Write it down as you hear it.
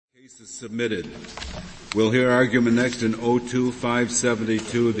Case is submitted. We'll hear argument next in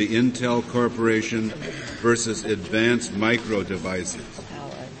 02572, the Intel Corporation versus Advanced Micro Devices.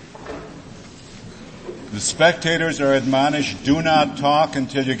 The spectators are admonished, do not talk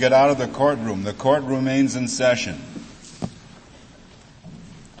until you get out of the courtroom. The court remains in session.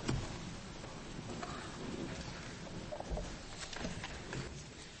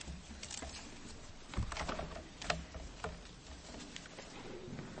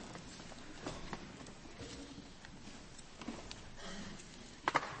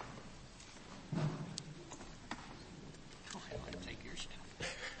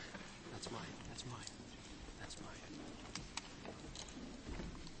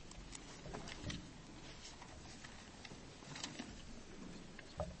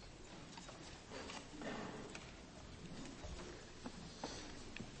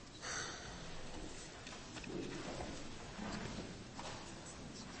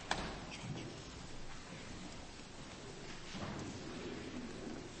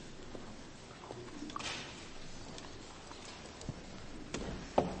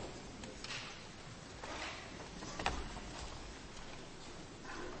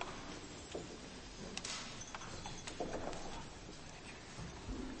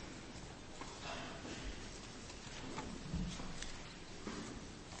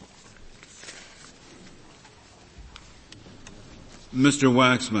 Mr.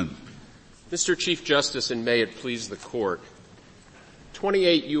 Waxman. Mr. Chief Justice, and may it please the Court,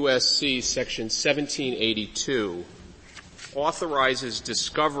 28 U.S.C. Section 1782 authorizes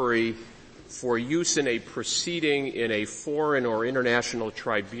discovery for use in a proceeding in a foreign or international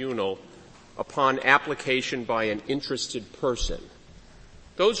tribunal upon application by an interested person.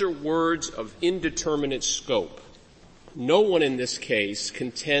 Those are words of indeterminate scope. No one in this case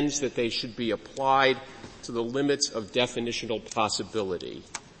contends that they should be applied to the limits of definitional possibility.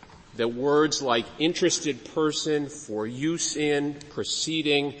 That words like interested person, for use in,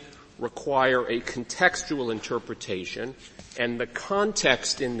 proceeding require a contextual interpretation, and the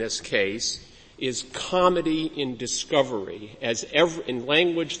context in this case is comedy in discovery. In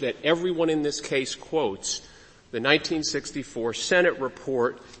language that everyone in this case quotes, the 1964 Senate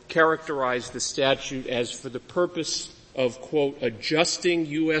report characterized the statute as for the purpose of, quote, adjusting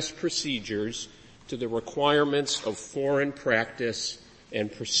U.S. procedures to the requirements of foreign practice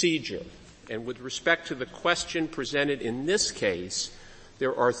and procedure. And with respect to the question presented in this case,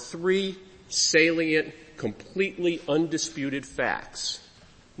 there are three salient, completely undisputed facts.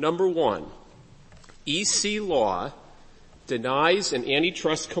 Number one, EC law denies an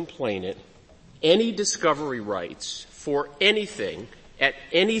antitrust complainant any discovery rights for anything at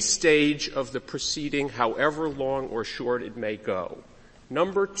any stage of the proceeding, however long or short it may go.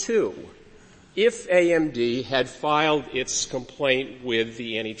 Number two, if AMD had filed its complaint with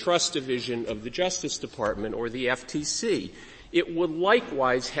the Antitrust Division of the Justice Department or the FTC, it would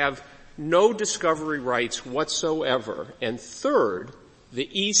likewise have no discovery rights whatsoever. And third, the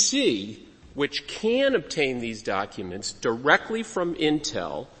EC, which can obtain these documents directly from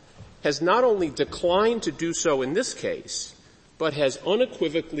Intel, has not only declined to do so in this case, but has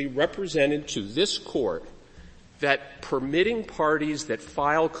unequivocally represented to this court that permitting parties that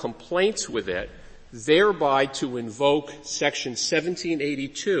file complaints with it, thereby to invoke Section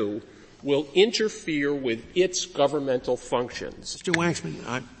 1782, will interfere with its governmental functions. Mr.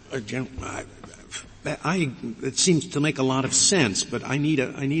 Waxman, it seems to make a lot of sense, but I need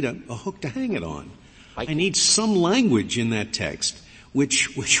a hook to hang it on. I need some language in that text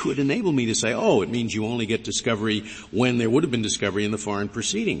which would enable me to say, it means you only get discovery when there would have been discovery in the foreign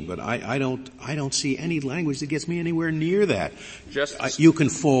proceeding. But I don't see any language that gets me anywhere near that. You can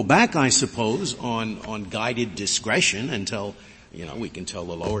fall back, I suppose, on guided discretion until, we can tell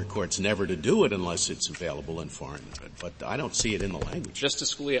the lower courts never to do it unless it's available in foreign. But I don't see it in the language.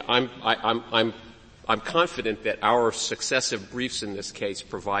 Justice Scalia, I'm confident that our successive briefs in this case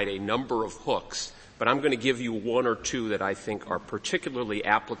provide a number of hooks, but I'm going to give you one or two that I think are particularly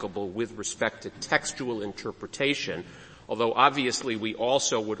applicable with respect to textual interpretation, although obviously we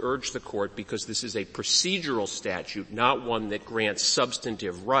also would urge the Court, because this is a procedural statute, not one that grants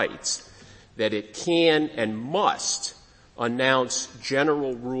substantive rights, that it can and must announce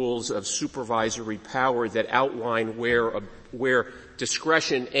general rules of supervisory power that outline where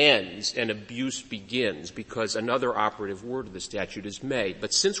discretion ends and abuse begins, because another operative word of the statute is may.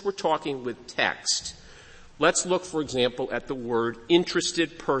 But since we're talking with text, let's look, for example, at the word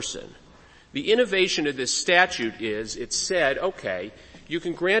interested person. The innovation of this statute is it said, okay, you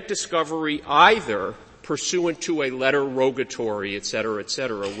can grant discovery either pursuant to a letter rogatory, et cetera,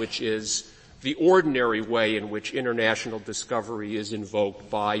 which is the ordinary way in which international discovery is invoked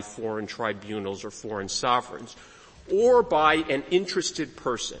by foreign tribunals or foreign sovereigns, or by an interested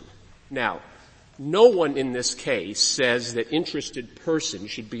person. Now, no one in this case says that interested person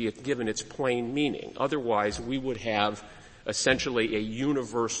should be given its plain meaning. Otherwise, we would have essentially a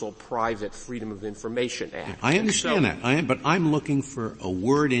universal private Freedom of Information Act. I understand that. But I'm looking for a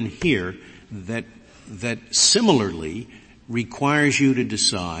word in here that similarly requires you to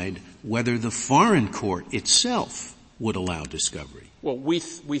decide whether the foreign court itself would allow discovery. Well, we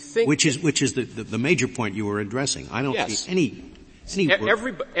think which is the major point you were addressing. I don't see any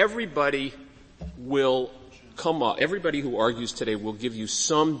word. Everybody will come up. Everybody who argues today will give you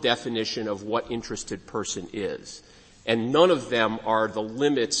some definition of what interested person is, and none of them are the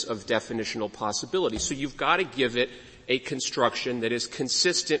limits of definitional possibility. So you've got to give it a construction that is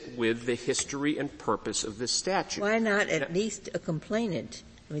consistent with the history and purpose of this statute. Why not at least a complainant?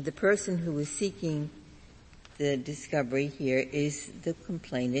 I mean, the person who is seeking the discovery here is the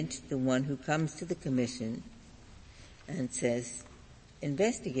complainant, the one who comes to the commission and says,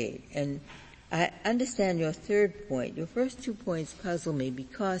 investigate. And I understand your third point. Your first 2 points puzzle me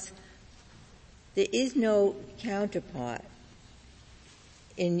because there is no counterpart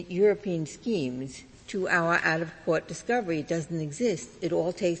in European schemes to our out-of-court discovery. It doesn't exist. It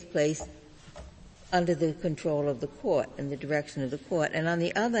all takes place under the control of the court and the direction of the court. And on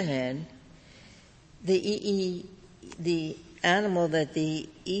the other hand, the animal that the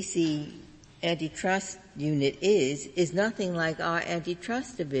EC antitrust unit is nothing like our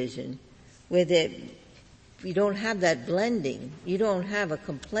antitrust division, where you don't have that blending. You don't have a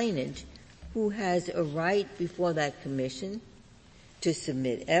complainant who has a right before that commission to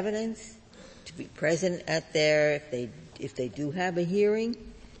submit evidence, to be present at if they do have a hearing.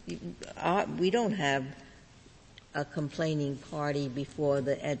 We don't have a complaining party before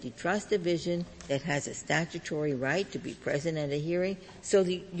the antitrust division that has a statutory right to be present at a hearing. So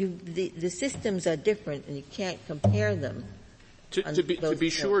the systems are different, and you can't compare them. To be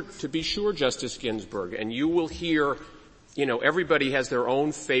sure, Justice Ginsburg, and you will hear, everybody has their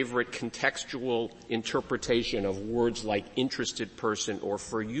own favorite contextual interpretation of words like interested person or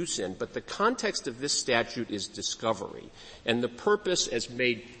for use in, but the context of this statute is discovery. And the purpose, as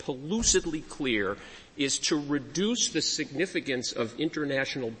made pellucidly clear, is to reduce the significance of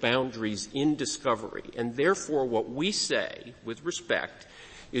international boundaries in discovery. And therefore, what we say, with respect,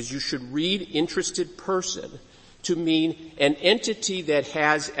 is you should read interested person to mean an entity that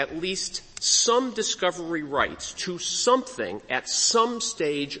has at least some discovery rights to something at some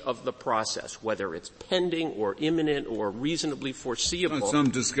stage of the process, whether it's pending or imminent or reasonably foreseeable. Some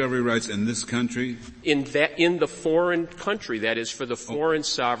discovery rights in this country? In the foreign country, that is, for the foreign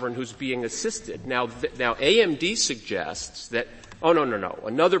sovereign who's being assisted. Now AMD suggests that, no.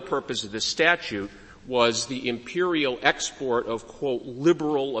 Another purpose of this statute was the imperial export of, quote,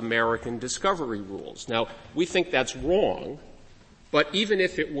 liberal American discovery rules. Now, we think that's wrong, but even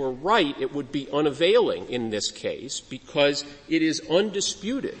if it were right, it would be unavailing in this case because it is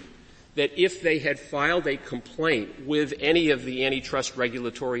undisputed that if they had filed a complaint with any of the antitrust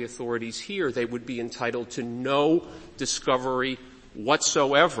regulatory authorities here, they would be entitled to no discovery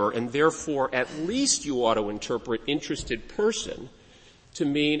whatsoever, and therefore at least you ought to interpret interested person to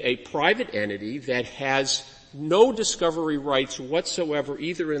mean a private entity that has no discovery rights whatsoever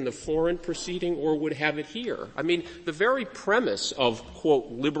either in the foreign proceeding or would have it here. I mean, the very premise of, quote,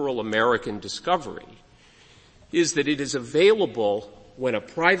 liberal American discovery is that it is available when a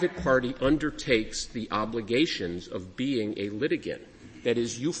private party undertakes the obligations of being a litigant. That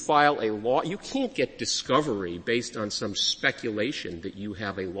is, you file a law, you can't get discovery based on some speculation that you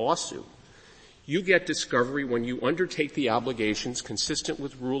have a lawsuit. You get discovery when you undertake the obligations consistent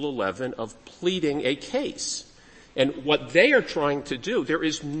with Rule 11 of pleading a case. And what they are trying to do, there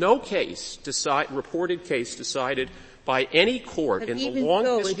is no reported case decided by any court in the long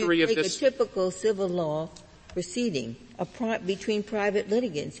history of this. If you take a typical civil law proceeding between private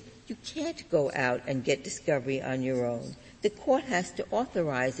litigants, you can't go out and get discovery on your own. The court has to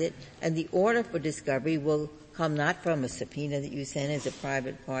authorize it, and the order for discovery will come not from a subpoena that you send as a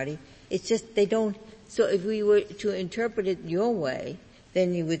private party. It's just they don't. So if we were to interpret it your way,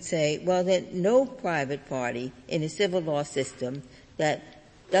 then you would say, well, then no private party in a civil law system that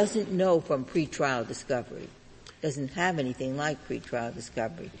doesn't know from pretrial discovery. doesn't have anything like pretrial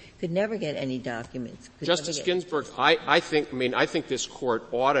discovery, could never get any documents. Justice Ginsburg, I think this court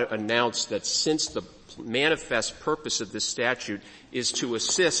ought to announce that since the manifest purpose of this statute is to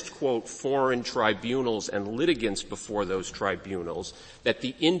assist, quote, foreign tribunals and litigants before those tribunals, that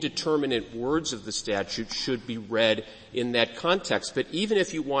the indeterminate words of the statute should be read in that context. But even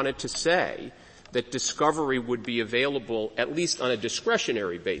if you wanted to say that discovery would be available, at least on a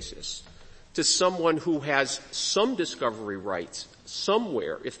discretionary basis, to someone who has some discovery rights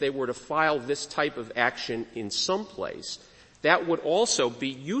somewhere, if they were to file this type of action in some place, that would also be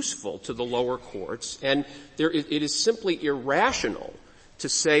useful to the lower courts. And it is simply irrational to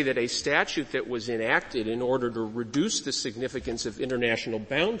say that a statute that was enacted in order to reduce the significance of international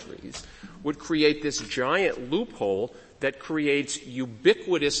boundaries would create this giant loophole that creates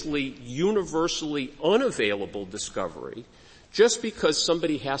ubiquitously, universally unavailable discovery just because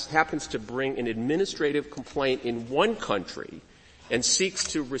somebody happens to bring an administrative complaint in one country and seeks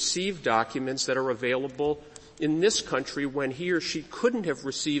to receive documents that are available in this country when he or she couldn't have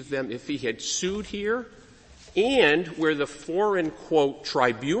received them if he had sued here, and where the foreign, quote,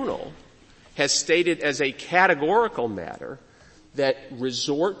 tribunal has stated as a categorical matter that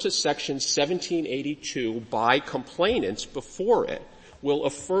resort to Section 1782 by complainants before it will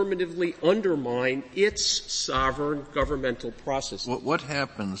affirmatively undermine its sovereign governmental processes. What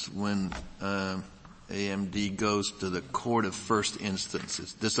happens when AMD goes to the court of first instance,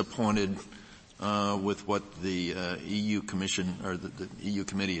 is disappointed with what the EU Commission or the EU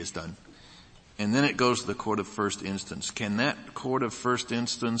Committee has done, and then it goes to the court of first instance? Can that court of first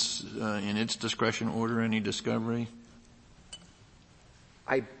instance, in its discretion, order any discovery?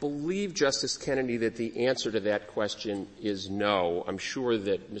 I believe, Justice Kennedy, that the answer to that question is no. I'm sure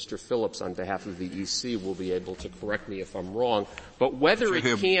that Mr. Phillips, on behalf of the EC, will be able to correct me if I'm wrong. But whether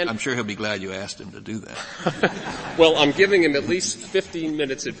I'm sure he'll be glad you asked him to do that. Well, I'm giving him at least 15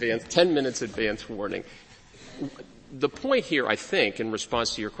 minutes advance, 10 minutes advance warning. The point here, I think, in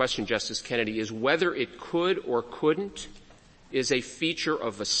response to your question, Justice Kennedy, is whether it could or couldn't is a feature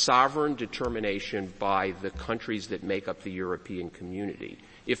of a sovereign determination by the countries that make up the European community.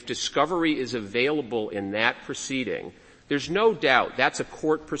 If discovery is available in that proceeding, there's no doubt that's a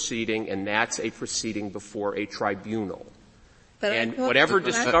court proceeding and that's a proceeding before a tribunal. But and whatever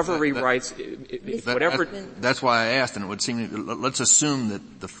discovery rights, whatever. That's why I asked, and it would seem, let's assume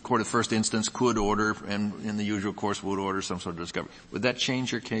that the court of first instance could order, and in the usual course would order some sort of discovery. Would that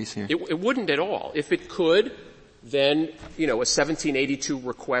change your case here? It wouldn't at all. If it could, then, a 1782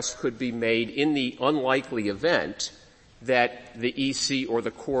 request could be made in the unlikely event that the EC or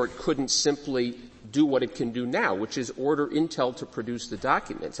the court couldn't simply do what it can do now, which is order Intel to produce the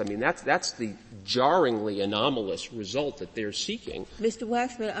documents. I mean, that's the jarringly anomalous result that they're seeking. Mr.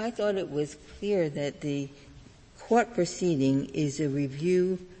 Waxman, I thought it was clear that the court proceeding is a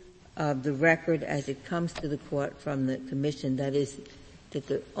review of the record as it comes to the court from the Commission. That is, that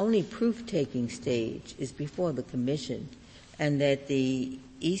the only proof-taking stage is before the Commission, and that the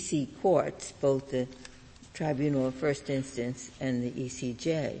EC courts, both the Tribunal of First Instance and the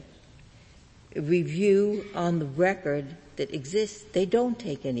ECJ, review on the record that exists. They don't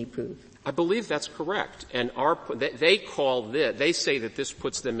take any proof. I believe that's correct. And they say that this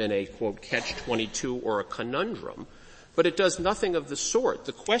puts them in a, quote, catch-22 or a conundrum, but it does nothing of the sort.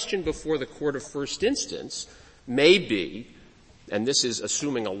 The question before the court of first instance may be, and this is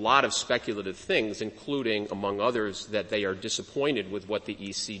assuming a lot of speculative things, including, among others, that they are disappointed with what the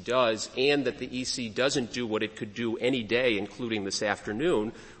EC does and that the EC doesn't do what it could do any day, including this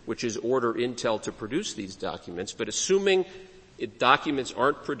afternoon, which is order Intel to produce these documents. But assuming documents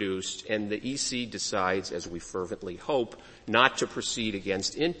aren't produced and the EC decides, as we fervently hope, not to proceed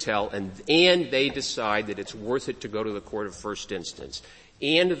against Intel, and they decide that it's worth it to go to the court of first instance,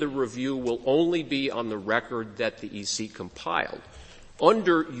 and the review will only be on the record that the EC compiled.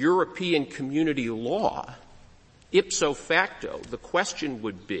 Under European community law, ipso facto, the question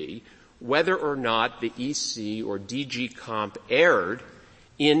would be whether or not the EC or DG Comp erred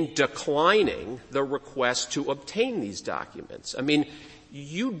in declining the request to obtain these documents. I mean,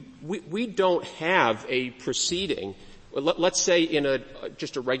 we don't have a proceeding. Let's say in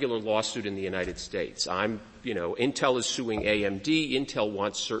just a regular lawsuit in the United States. Intel is suing AMD. Intel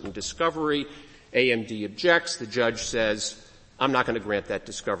wants certain discovery. AMD objects. The judge says, I'm not going to grant that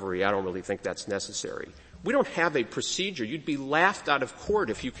discovery. I don't really think that's necessary. We don't have a procedure. You'd be laughed out of court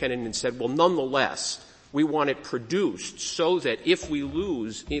if you came in and said, well, nonetheless, We want it produced so that if we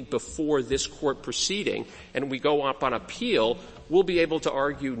lose before this court proceeding and we go up on appeal, we'll be able to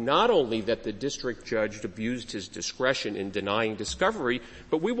argue not only that the district judge abused his discretion in denying discovery,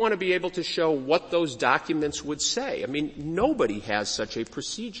 but we want to be able to show what those documents would say. I mean, nobody has such a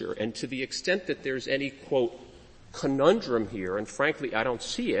procedure, and to the extent that there's any, quote, conundrum here, and frankly I don't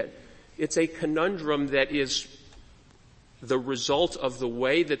see it, it's a conundrum that is the result of the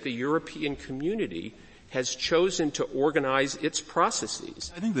way that the European community has chosen to organize its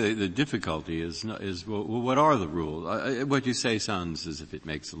processes. I think the difficulty is well, what are the rules? What you say sounds as if it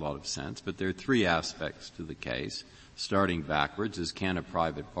makes a lot of sense, but there are three aspects to the case. Starting backwards is, can a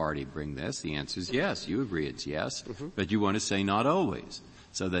private party bring this? The answer is yes. You agree it's yes, but you want to say not always.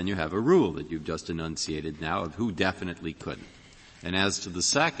 So then you have a rule that you've just enunciated now of who definitely couldn't. And as to the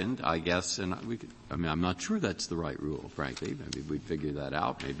second, I guess, I'm not sure that's the right rule, frankly. Maybe we'd figure that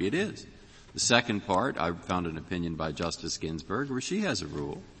out. Maybe it is. The second part, I found an opinion by Justice Ginsburg where she has a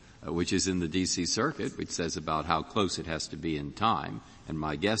rule, which is in the D.C. Circuit, which says about how close it has to be in time. And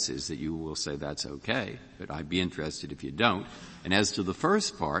my guess is that you will say that's okay, but I'd be interested if you don't. And as to the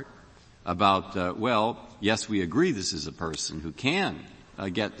first part about, yes, we agree this is a person who can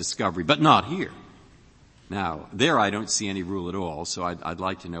get discovery, but not here. Now, there I don't see any rule at all, so I'd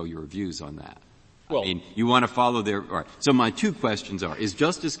like to know your views on that. Well, I mean, you want to follow their, all right. So my two questions are, is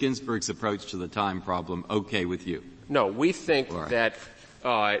Justice Ginsburg's approach to the time problem okay with you? No, we think that,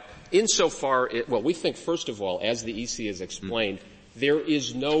 insofar, we think first of all, as the EC has explained, there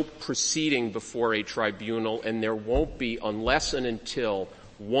is no proceeding before a tribunal, and there won't be unless and until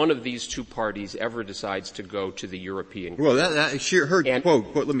one of these two parties ever decides to go to the European Court. Well,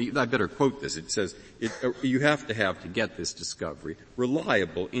 quote, I better quote this. It says, you have to get this discovery,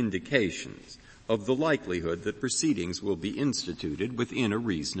 reliable indications of the likelihood that proceedings will be instituted within a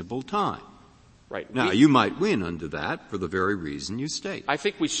reasonable time. Right. Now, you might win under that for the very reason you state. I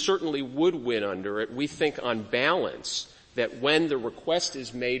think we certainly would win under it. We think on balance that when the request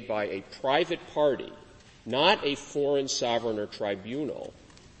is made by a private party, not a foreign sovereign or tribunal,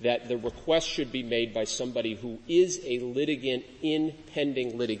 that the request should be made by somebody who is a litigant in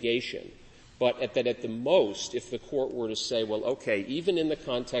pending litigation. But that at the most, if the court were to say, well, okay, even in the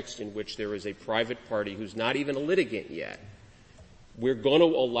context in which there is a private party who's not even a litigant yet, we're going to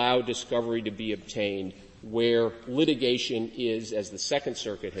allow discovery to be obtained where litigation is, as the Second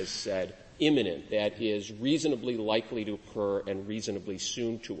Circuit has said, imminent, that is reasonably likely to occur and reasonably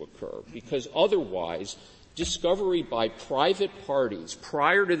soon to occur. Because otherwise, discovery by private parties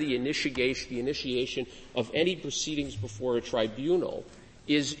prior to the initiation of any proceedings before a tribunal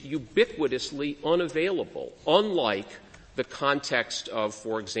is ubiquitously unavailable, unlike the context of,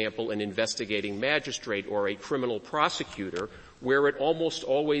 for example, an investigating magistrate or a criminal prosecutor, where it almost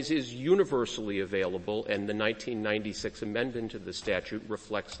always is universally available, and the 1996 amendment to the statute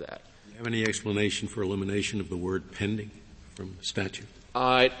reflects that. Do you have any explanation for elimination of the word pending from the statute?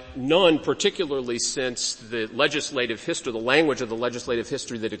 None, particularly since the legislative history, the language of the legislative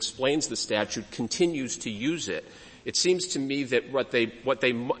history that explains the statute continues to use it. It seems to me that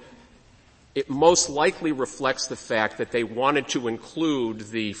it most likely reflects the fact that they wanted to include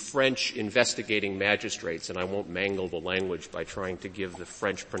the French investigating magistrates, and I won't mangle the language by trying to give the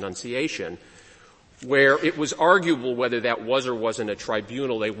French pronunciation, where it was arguable whether that was or wasn't a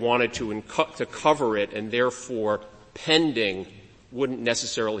tribunal. They wanted to cover it, and therefore pending wouldn't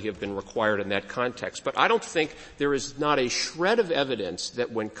necessarily have been required in that context. But I don't think there is not a shred of evidence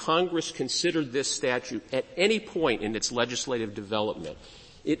that when Congress considered this statute at any point in its legislative development,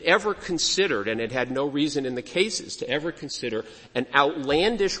 it ever considered, and it had no reason in the cases to ever consider, an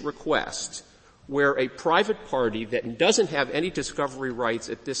outlandish request where a private party that doesn't have any discovery rights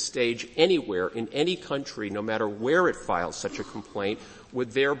at this stage anywhere in any country, no matter where it files such a complaint,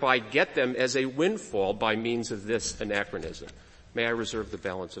 would thereby get them as a windfall by means of this anachronism. May I reserve the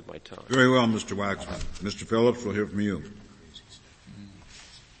balance of my time? Very well, Mr. Waxman. Mr. Phillips, we'll hear from you.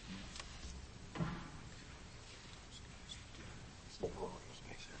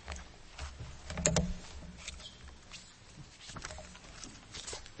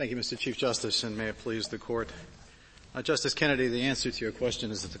 Thank you, Mr. Chief Justice, and may it please the Court. Justice Kennedy, the answer to your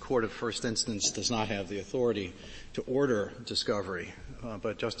question is that the Court of First Instance does not have the authority to order discovery.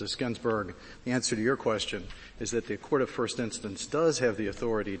 But Justice Ginsburg, the answer to your question is that the Court of First Instance does have the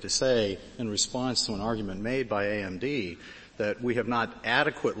authority to say, in response to an argument made by AMD, that we have not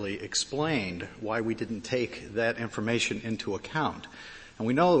adequately explained why we didn't take that information into account. And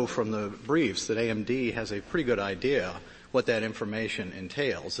we know from the briefs that AMD has a pretty good idea what that information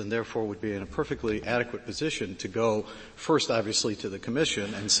entails, and therefore would be in a perfectly adequate position to go first, obviously, to the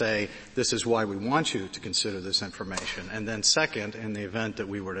Commission and say, this is why we want you to consider this information, and then second, in the event that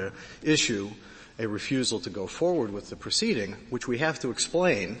we were to issue a refusal to go forward with the proceeding, which we have to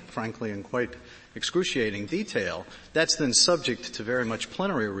explain, frankly, in quite excruciating detail, that's then subject to very much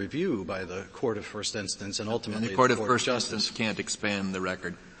plenary review by the Court of First Instance and ultimately the Court of First Justice Instance can't expand the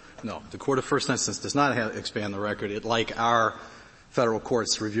record. No, the Court of First Instance does not expand the record. It, like our federal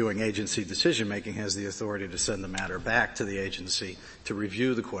courts reviewing agency decision-making, has the authority to send the matter back to the agency to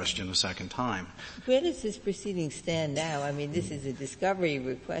review the question a second time. Where does this proceeding stand now? I mean, this is a discovery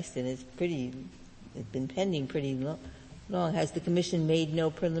request, and it's been pending pretty long. Has the Commission made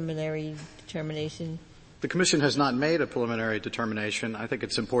no preliminary determination? The Commission has not made a preliminary determination. I think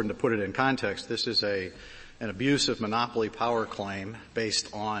it's important to put it in context. This is an abuse of monopoly power claim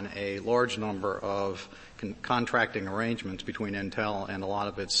based on a large number of contracting arrangements between Intel and a lot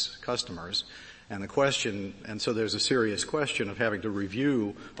of its customers. And so there's a serious question of having to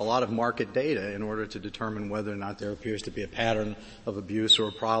review a lot of market data in order to determine whether or not there appears to be a pattern of abuse or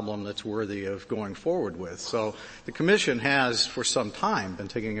a problem that's worthy of going forward with. So the Commission has, for some time, been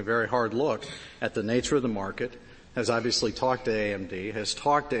taking a very hard look at the nature of the market, has obviously talked to AMD, has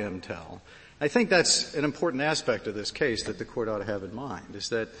talked to Intel. I think that's an important aspect of this case that the Court ought to have in mind, is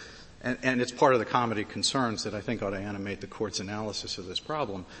that and it's part of the comedy concerns that I think ought to animate the Court's analysis of this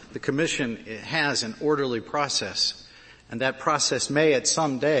problem. The Commission has an orderly process, and that process may at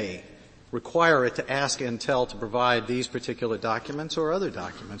some day require it to ask Intel to provide these particular documents or other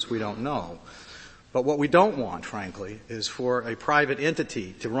documents. We don't know. But what we don't want, frankly, is for a private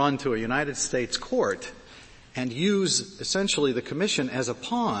entity to run to a United States court and use essentially the Commission as a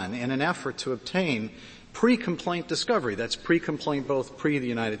pawn in an effort to obtain pre-complaint discovery. That's pre-complaint both pre the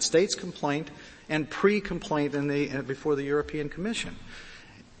United States complaint and pre-complaint before the European Commission.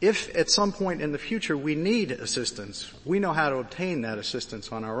 If at some point in the future we need assistance, we know how to obtain that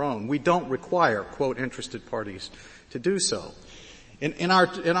assistance on our own. We don't require, quote, interested parties to do so. In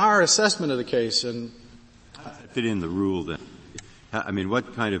our assessment of the case, and fit in the rule then. I mean,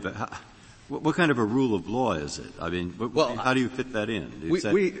 what kind of a rule of law is it? I mean, how do you fit that in?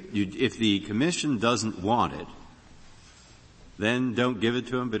 If the Commission doesn't want it, then don't give it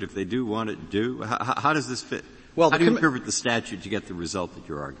to them, but if they do want it, do? How does this fit? How do you interpret the statute to get the result that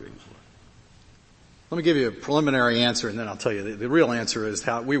you're arguing for? Let me give you a preliminary answer, and then I'll tell you the real answer is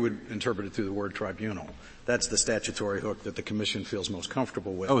how we would interpret it through the word tribunal. That's the statutory hook that the Commission feels most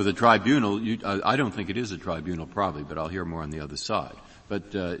comfortable with. Oh, the tribunal, I don't think it is a tribunal probably, but I'll hear more on the other side.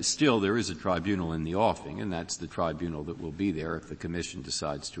 But still, there is a tribunal in the offing, and that's the tribunal that will be there if the Commission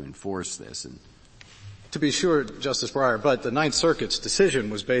decides to enforce this. And to be sure, Justice Breyer, but the Ninth Circuit's decision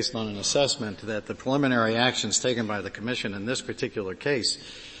was based on an assessment that the preliminary actions taken by the Commission in this particular case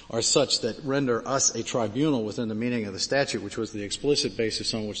are such that render us a tribunal within the meaning of the statute, which was the explicit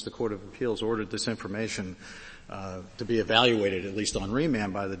basis on which the Court of Appeals ordered this information to be evaluated, at least on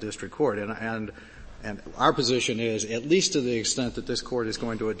remand, by the District Court. And our position is, at least to the extent that this Court is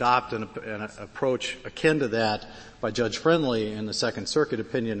going to adopt an approach akin to that by Judge Friendly in the Second Circuit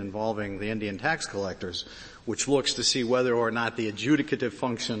opinion involving the Indian tax collectors, which looks to see whether or not the adjudicative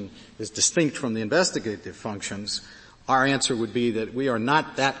function is distinct from the investigative functions, our answer would be that we are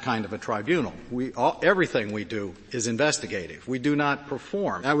not that kind of a tribunal. Everything we do is investigative. We do not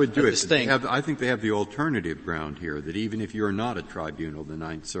perform. That would do it. I think they have the alternative ground here, that even if you're not a tribunal, the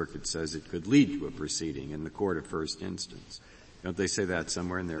Ninth Circuit says it could lead to a proceeding in the court of first instance. Don't they say that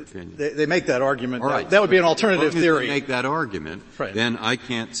somewhere in their opinion? They make that argument. All right. That would be an alternative theory. If they make that argument, right, then I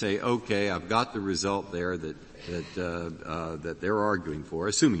can't say, okay, I've got the result there that they're arguing for,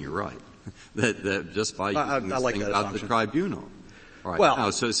 assuming you're right. that just by using this thing about the tribunal. All right. Well, now,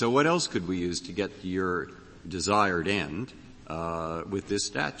 so what else could we use to get to your desired end with this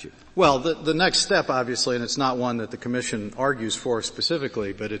statute? Well, the next step, obviously, and it's not one that the Commission argues for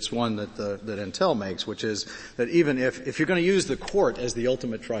specifically, but it's one that Intel makes, which is that even if you're going to use the court as the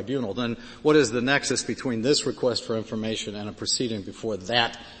ultimate tribunal, then what is the nexus between this request for information and a proceeding before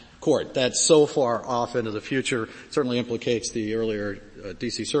that court? That's so far off into the future, certainly implicates the earlier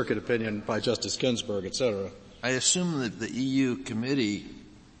D.C. Circuit opinion by Justice Ginsburg, et cetera. I assume that the EU committee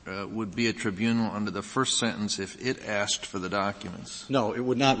would be a tribunal under the first sentence if it asked for the documents. No, it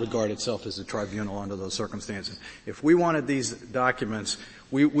would not regard itself as a tribunal under those circumstances. If we wanted these documents,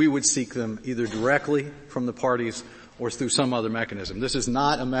 we would seek them either directly from the parties or through some other mechanism. This is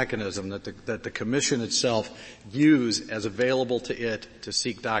not a mechanism that the Commission itself views as available to it to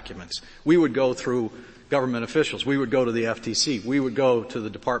seek documents. We would go through government officials. We would go to the FTC. We would go to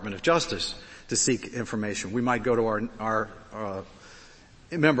the Department of Justice to seek information. We might go to our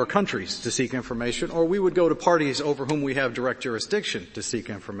member countries to seek information, or we would go to parties over whom we have direct jurisdiction to seek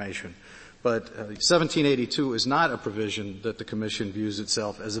information. But 1782 is not a provision that the Commission views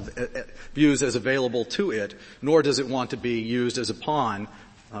as available to it, nor does it want to be used as a pawn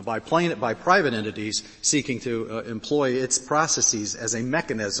by private entities seeking to employ its processes as a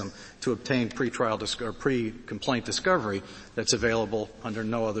mechanism to obtain pre-complaint discovery that's available under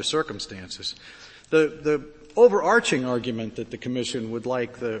no other circumstances. The overarching argument that the Commission would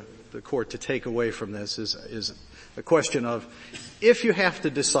like the Court to take away from this is a question of, if you have to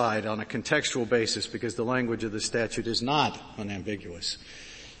decide on a contextual basis, because the language of the statute is not unambiguous,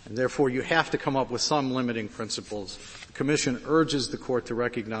 and therefore you have to come up with some limiting principles, the Commission urges the Court to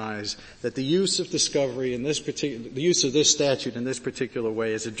recognize that the use of discovery the use of this statute in this particular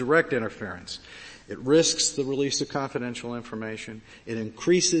way is a direct interference. It risks the release of confidential information. It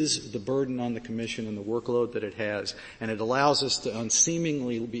increases the burden on the Commission and the workload that it has, and it allows us to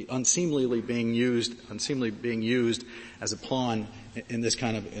unseemly being used as a pawn in this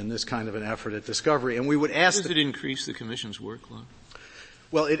kind of an effort at discovery. And we would ask. Does it increase the Commission's workload?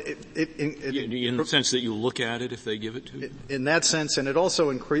 Well, in the sense that you look at it if they give it to you? In that sense, and it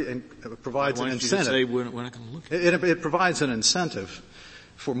also provides an incentive. Why don't you say we're not going to look at it? It provides an incentive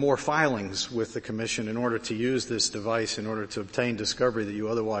for more filings with the Commission in order to use this device in order to obtain discovery that you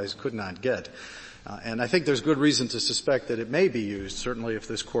otherwise could not get. And I think there's good reason to suspect that it may be used. Certainly if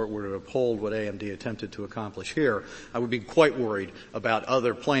this Court were to uphold what AMD attempted to accomplish here, I would be quite worried about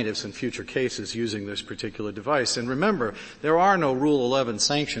other plaintiffs in future cases using this particular device. And remember, there are no Rule 11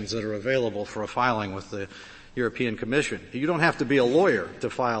 sanctions that are available for a filing with the European Commission. You don't have to be a lawyer to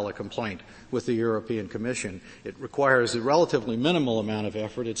file a complaint with the European Commission. It requires a relatively minimal amount of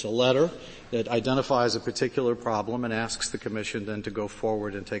effort. It's a letter that identifies a particular problem and asks the Commission then to go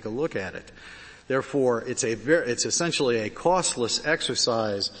forward and take a look at it. Therefore, it's essentially a costless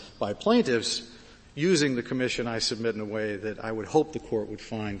exercise by plaintiffs using the Commission, I submit, in a way that I would hope the Court would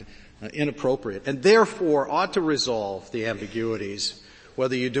find inappropriate, and therefore ought to resolve the ambiguities,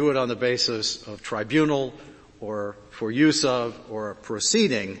 whether you do it on the basis of tribunal or for use of or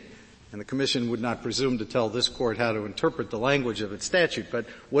proceeding. And the Commission would not presume to tell this Court how to interpret the language of its statute, but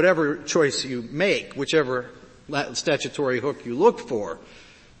whatever choice you make, whichever statutory hook you look for,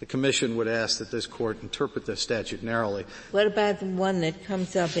 the Commission would ask that this Court interpret the statute narrowly. What about the one that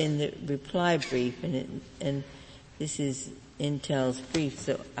comes up in the reply brief, and this is Intel's brief,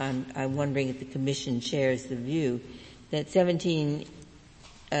 so I'm wondering if the Commission shares the view that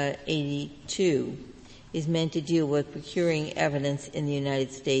 1782 is meant to deal with procuring evidence in the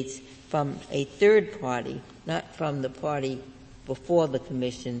United States from a third party, not from the party before the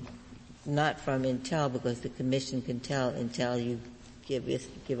Commission, not from Intel, because the Commission can tell Intel you give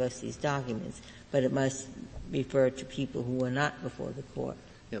us these documents, but it must refer to people who are not before the Court.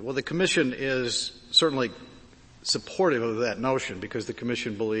 Yeah, well, the Commission is certainly supportive of that notion, because the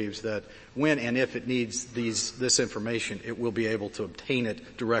Commission believes that when and if it needs this information, it will be able to obtain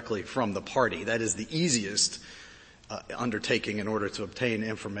it directly from the party. That is the easiest undertaking in order to obtain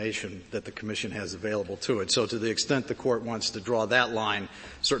information that the Commission has available to it. So to the extent the Court wants to draw that line,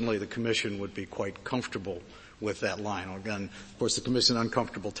 certainly the Commission would be quite comfortable with that line. Again, of course, the Commission is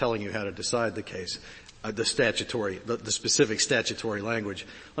uncomfortable telling you how to decide the case, the specific statutory language.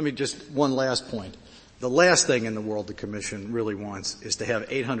 Let me just, one last point. The last thing in the world the Commission really wants is to have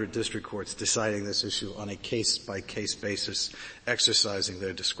 800 district courts deciding this issue on a case-by-case basis, exercising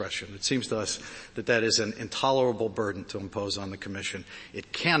their discretion. It seems to us that that is an intolerable burden to impose on the Commission.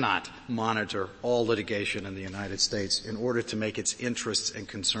 It cannot monitor all litigation in the United States in order to make its interests and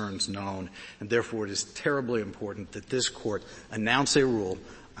concerns known, and therefore it is terribly important that this Court announce a rule,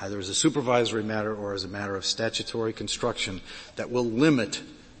 either as a supervisory matter or as a matter of statutory construction, that will limit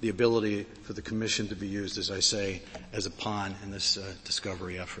the ability for the Commission to be used, as I say, as a pawn in this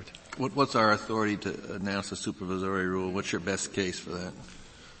discovery effort. What's our authority to announce a supervisory rule? What's your best case for that?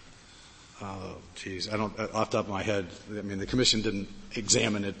 I don't, off the top of my head, I mean, the Commission didn't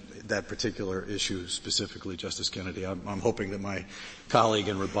examine that particular issue specifically, Justice Kennedy. I'm hoping that my colleague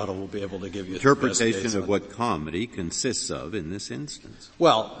in rebuttal will be able to give you interpretation of what comedy consists of in this instance.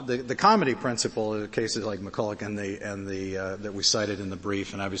 Well, the comedy principle in cases like McCulloch and that we cited in the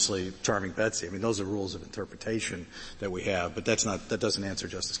brief, and obviously Charming Betsy, I mean, those are rules of interpretation that we have, but that doesn't answer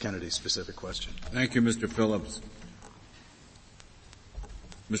Justice Kennedy's specific question. Thank you, Mr. Phillips.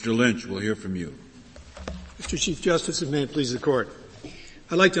 Mr. Lynch, we'll hear from you. Mr. Chief Justice, and may it please the Court,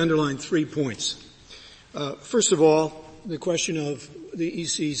 I'd like to underline 3 points. First of all, the question of the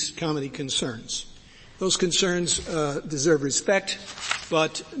EC's comedy concerns. Those concerns deserve respect,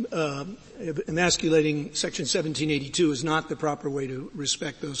 but emasculating Section 1782 is not the proper way to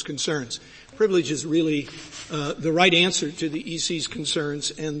respect those concerns. Privilege is really the right answer to the EC's concerns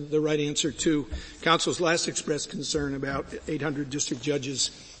and the right answer to counsel's last expressed concern about 800 district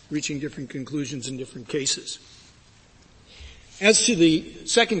judges reaching different conclusions in different cases. As to the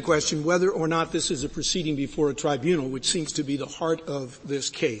second question, whether or not this is a proceeding before a tribunal, which seems to be the heart of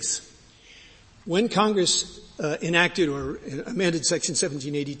this case, when Congress enacted or amended Section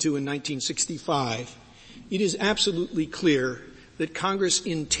 1782 in 1965, it is absolutely clear that Congress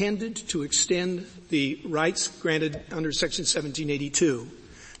intended to extend the rights granted under Section 1782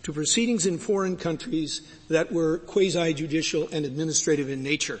 to proceedings in foreign countries that were quasi-judicial and administrative in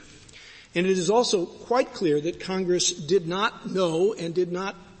nature. And it is also quite clear that Congress did not know and did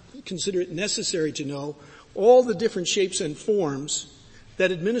not consider it necessary to know all the different shapes and forms that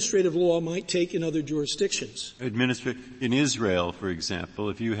administrative law might take in other jurisdictions. In Israel, for example,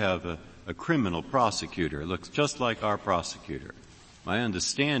 if you have a criminal prosecutor, it looks just like our prosecutor. My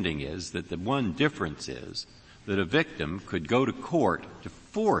understanding is that the one difference is that a victim could go to court to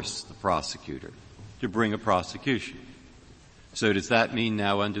force the prosecutor to bring a prosecution. So does that mean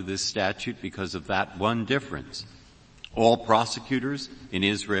now under this statute, because of that one difference, all prosecutors in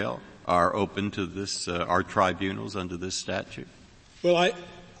Israel are open to this, are tribunals under this statute? Well,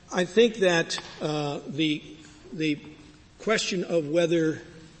 I think that the question of whether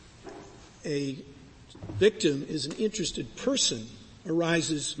a victim is an interested person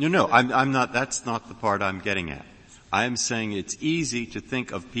arises. No, I'm not. That's not the part I'm getting at. I'm saying it's easy to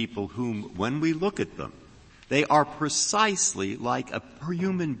think of people whom, when we look at them, they are precisely like a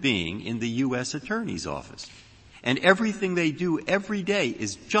human being in the U.S. Attorney's office, and everything they do every day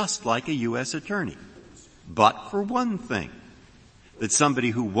is just like a U.S. attorney, but for one thing. That somebody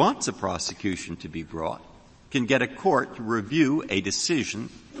who wants a prosecution to be brought can get a court to review a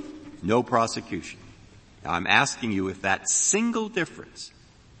decision, no prosecution. Now, I'm asking you if that single difference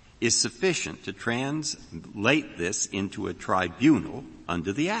is sufficient to translate this into a tribunal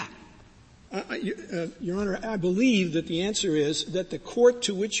under the Act. Your Honor, I believe that the answer is that the court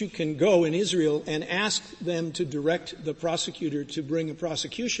to which you can go in Israel and ask them to direct the prosecutor to bring a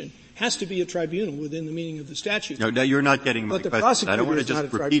prosecution has to be a tribunal within the meaning of the statute. No, you're not getting my question. I don't want to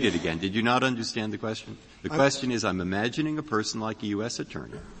just repeat it again. Did you not understand the question? The question is, I'm imagining a person like a U.S.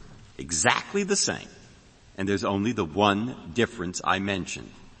 attorney, exactly the same, and there's only the one difference I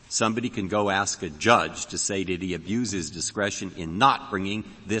mentioned. Somebody can go ask a judge to say, did he abuse his discretion in not bringing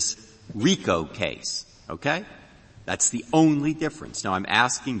this RICO case, okay? That's the only difference. Now I'm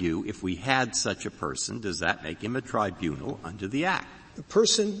asking you, if we had such a person, does that make him a tribunal under the Act?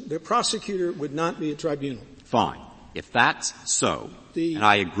 The prosecutor would not be a tribunal. Fine. If that's so, and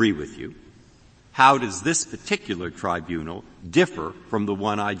I agree with you, how does this particular tribunal differ from the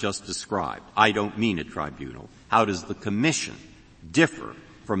one I just described? I don't mean a tribunal. How does the Commission differ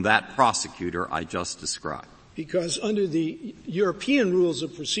from that prosecutor I just described? Because under the European rules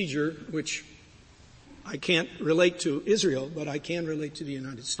of procedure, which I can't relate to Israel, but I can relate to the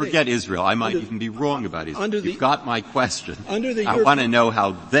United States. Forget Israel. I might even be wrong about Israel. You've got my question. I want to know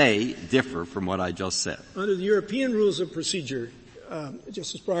how they differ from what I just said. Under the European rules of procedure,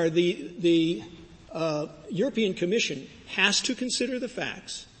 Justice Breyer, the European Commission has to consider the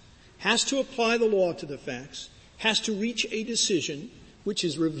facts, has to apply the law to the facts, has to reach a decision which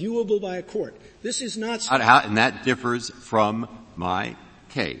is reviewable by a court. This is not... And that differs from my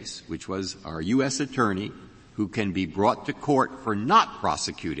case, which was our U.S. attorney who can be brought to court for not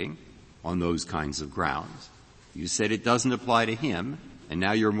prosecuting on those kinds of grounds. You said it doesn't apply to him, and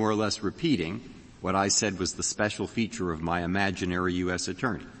now you're more or less repeating what I said was the special feature of my imaginary U.S.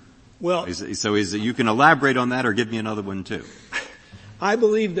 attorney. Well, you can elaborate on that or give me another one too. I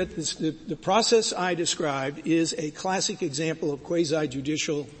believe that the process I described is a classic example of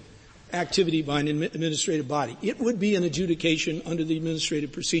quasi-judicial activity by an administrative body. It would be an adjudication under the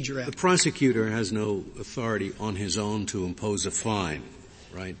Administrative Procedure Act. The prosecutor has no authority on his own to impose a fine,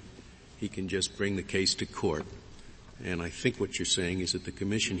 right? He can just bring the case to court. And I think what you're saying is that the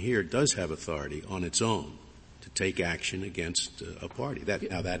Commission here does have authority on its own to take action against a party.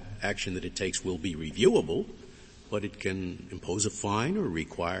 Now that action that it takes will be reviewable, but it can impose a fine or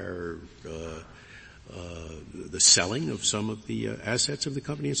require the selling of some of the assets of the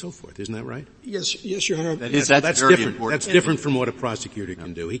company and so forth. Isn't that right? Yes, Your Honor. That's very different. That's different from what a prosecutor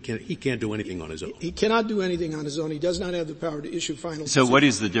can do. He can't do anything on his own. He cannot do anything on his own. He does not have the power to issue final decisions. So what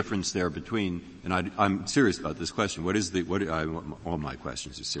is the difference there between, and I'm serious about this question, all my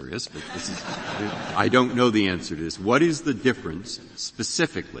questions are serious, but I don't know the answer to this. What is the difference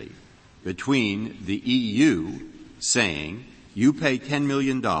specifically between the EU saying, you pay $10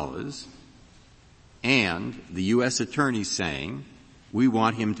 million, and the U.S. attorney saying, we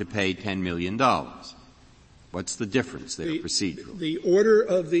want him to pay $10 million. What's the difference there procedurally? The order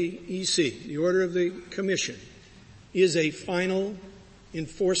of the EC, the order of the Commission, is a final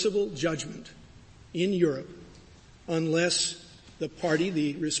enforceable judgment in Europe unless the party,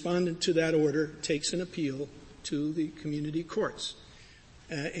 the respondent to that order, takes an appeal to the community courts.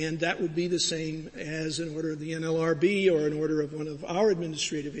 And that would be the same as an order of the NLRB or an order of one of our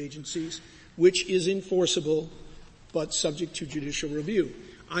administrative agencies, which is enforceable but subject to judicial review.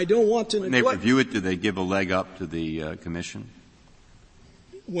 I don't want to neglect. When they review it, do they give a leg up to the Commission?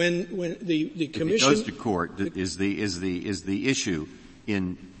 When the Commission if it goes to court, is the issue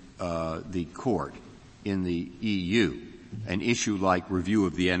in the court in the EU an issue like review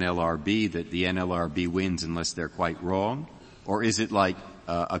of the NLRB, that the NLRB wins unless they're quite wrong, or is it like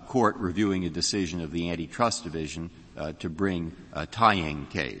a court reviewing a decision of the antitrust division to bring a Taiyang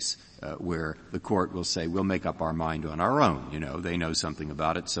case, where the court will say, we'll make up our mind on our own. They know something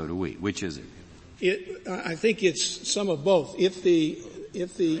about it, so do we. Which is it? I think it's some of both.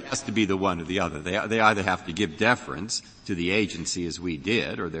 It has to be the one or the other. They either have to give deference to the agency as we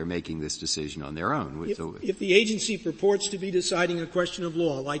did, or they're making this decision on their own. If the agency purports to be deciding a question of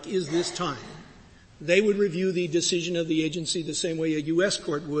law, like is this time, they would review the decision of the agency the same way a U.S.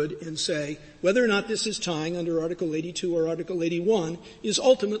 court would and say whether or not this is tying under Article 82 or Article 81 is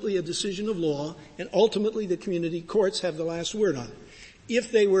ultimately a decision of law, and ultimately the community courts have the last word on it.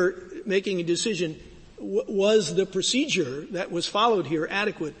 If they were making a decision, was the procedure that was followed here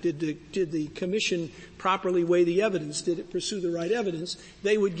adequate? Did the Commission properly weigh the evidence? Did it pursue the right evidence?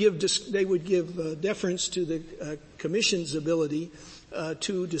 They would give deference to the Commission's ability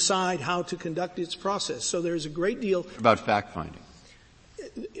to decide how to conduct its process. So there's a great deal about fact-finding.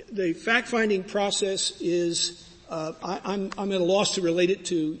 The fact-finding process is, I'm at a loss to relate it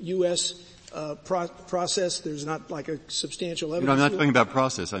to U.S. Process. There's not like a substantial evidence. I'm not talking about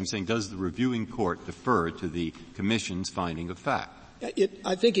process. I'm saying, does the reviewing court defer to the Commission's finding of fact?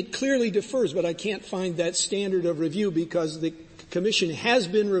 I think it clearly defers, but I can't find that standard of review because the Commission has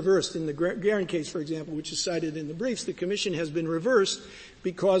been reversed. In the Guerin case, for example, which is cited in the briefs, the Commission has been reversed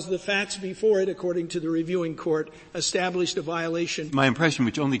because the facts before it, according to the reviewing court, established a violation. My impression,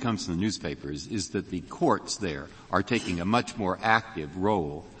 which only comes from the newspapers, is that the courts there are taking a much more active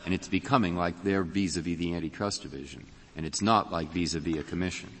role, and it's becoming like they're vis-a-vis the antitrust division, and it's not like vis-a-vis a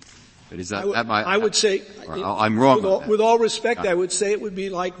commission. But is that, I would say, I'm wrong with all respect, I would say it would be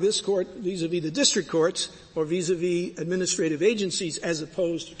like this court vis-a-vis the district courts or vis-a-vis administrative agencies as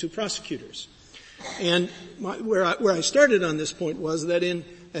opposed to prosecutors. And where I started on this point was that in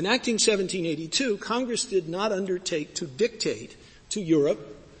enacting 1782, Congress did not undertake to dictate to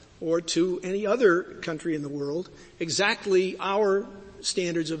Europe or to any other country in the world exactly our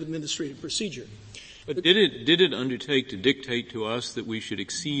standards of administrative procedure. But did it undertake to dictate to us that we should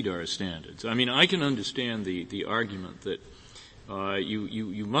exceed our standards? I mean, I can understand the argument that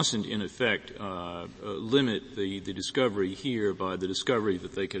you mustn't, in effect, limit the discovery here by the discovery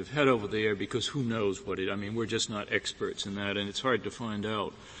that they could have had over there, because who knows we're just not experts in that, and it's hard to find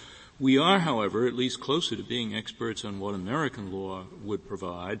out. We are, however, at least closer to being experts on what American law would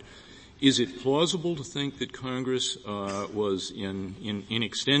provide. Is it plausible to think that Congress was in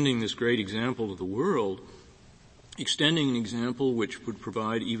extending this great example to the world, extending an example which would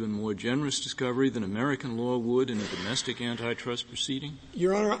provide even more generous discovery than American law would in a domestic antitrust proceeding?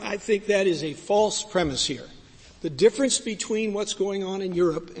 Your Honor, I think that is a false premise here. The difference between what's going on in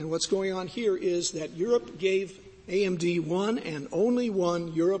Europe and what's going on here is that Europe gave AMD one and only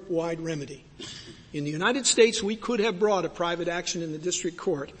one Europe-wide remedy. In the United States, we could have brought a private action in the district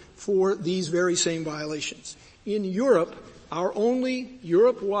court for these very same violations. In Europe, our only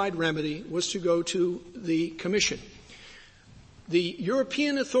Europe-wide remedy was to go to the Commission. The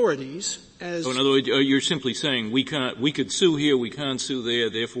European authorities, in other words, you're simply saying we could sue here, we can't sue there,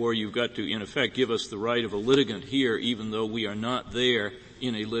 therefore you've got to, in effect, give us the right of a litigant here, even though we are not there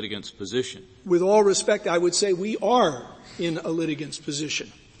in a litigant's position. With all respect, I would say we are in a litigant's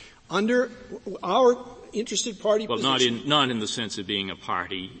position. Under our interested party position. Well, not in the sense of being a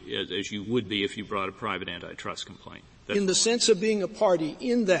party as you would be if you brought a private antitrust complaint. In the sense of being a party,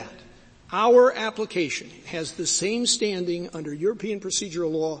 in that our application has the same standing under European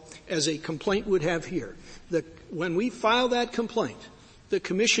procedural law as a complaint would have here. When we file that complaint, the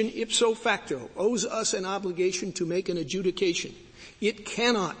Commission ipso facto owes us an obligation to make an adjudication. It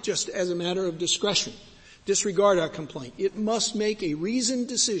cannot, just as a matter of discretion, disregard our complaint. It must make a reasoned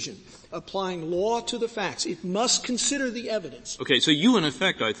decision applying law to the facts. It must consider the evidence. Okay, so you in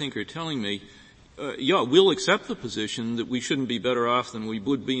effect, I think, are telling me, we'll accept the position that we shouldn't be better off than we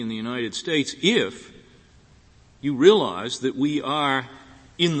would be in the United States if you realize that we are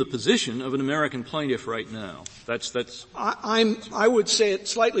in the position of an American plaintiff right now. I would say it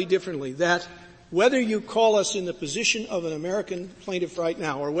slightly differently, that whether you call us in the position of an American plaintiff right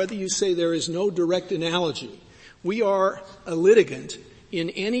now, or whether you say there is no direct analogy, we are a litigant in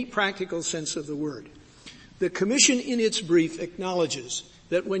any practical sense of the word. The Commission in its brief acknowledges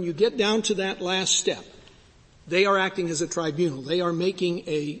that when you get down to that last step, they are acting as a tribunal. They are making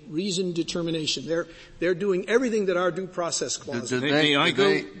a reasoned determination. They're doing everything that our due process clause.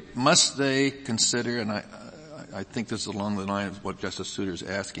 Must they consider, and I think this is along the line of what Justice Souter is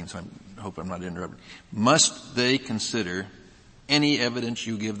asking, so I hope I'm not interrupting. Must they consider any evidence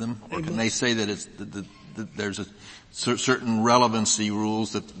you give them, or can they say that it's that there's a certain relevancy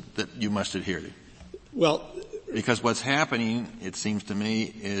rules that you must adhere to? Well, because what's happening, it seems to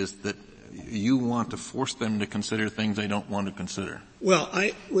me, is that you want to force them to consider things they don't want to consider. Well,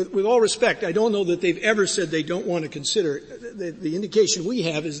 with all respect, I don't know that they've ever said they don't want to consider. The indication we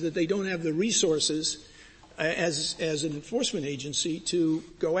have is that they don't have the resources as an enforcement agency to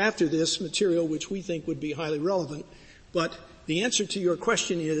go after this material, which we think would be highly relevant. But the answer to your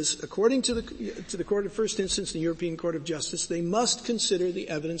question is, according to the Court of First Instance, the European Court of Justice, they must consider the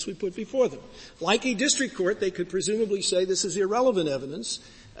evidence we put before them. Like a district court, they could presumably say this is irrelevant evidence,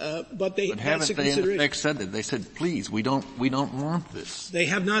 but haven't they in effect said that? They said, please, we don't want this. They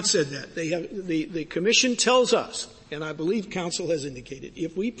have not said that. The Commission tells us, and I believe counsel has indicated,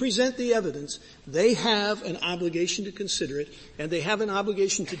 if we present the evidence, they have an obligation to consider it, and they have an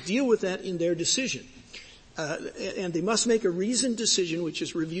obligation to deal with that in their decision. And they must make a reasoned decision which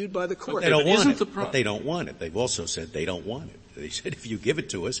is reviewed by the court. But they don't want it. But they don't want it. They've also said they don't want it. They said if you give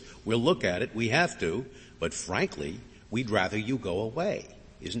it to us, we'll look at it. We have to. But frankly, we'd rather you go away.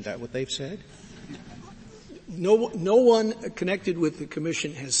 Isn't that what they've said? No one connected with the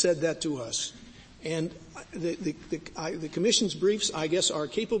Commission has said that to us. And the Commission's briefs, I guess, are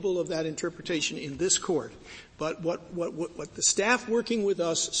capable of that interpretation in this court. But what the staff working with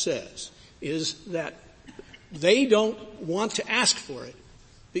us says is that they don't want to ask for it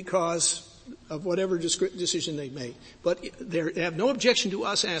because of whatever decision they made. But they have no objection to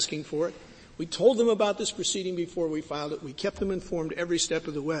us asking for it. We told them about this proceeding before we filed it. We kept them informed every step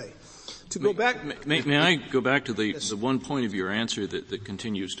of the way. To go back, may I go back to the one point of your answer that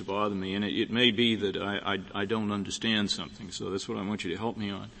continues to bother me, and it may be that I don't understand something, so that's what I want you to help me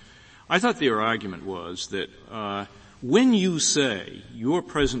on. I thought their argument was that when you say your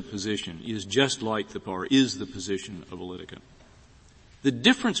present position is just like is the position of a litigant, the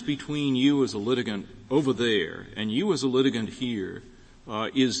difference between you as a litigant over there and you as a litigant here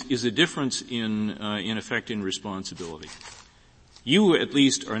is a difference in effect in responsibility. You at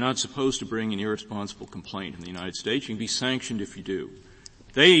least are not supposed to bring an irresponsible complaint in the United States. You can be sanctioned if you do.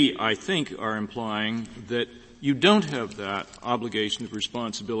 They, I think, are implying that you don't have that obligation of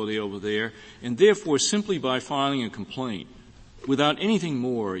responsibility over there, and therefore simply by filing a complaint, without anything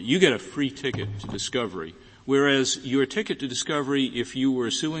more, you get a free ticket to discovery, whereas your ticket to discovery, if you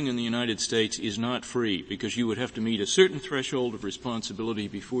were suing in the United States, is not free, because you would have to meet a certain threshold of responsibility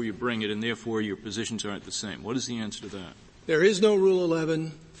before you bring it, and therefore your positions aren't the same. What is the answer to that? There is no Rule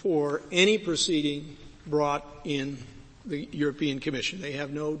 11 for any proceeding brought in the European Commission. They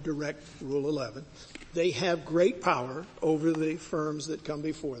have no direct Rule 11. They have great power over the firms that come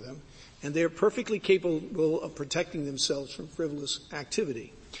before them, and they're perfectly capable of protecting themselves from frivolous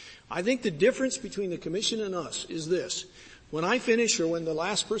activity. I think the difference between the Commission and us is this. When I finish, or when the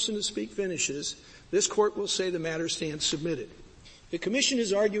last person to speak finishes, this Court will say the matter stands submitted. The Commission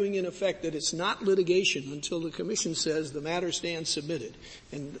is arguing, in effect, that it's not litigation until the Commission says the matter stands submitted.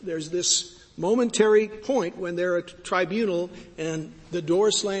 And there's this momentary point when they're a tribunal and the door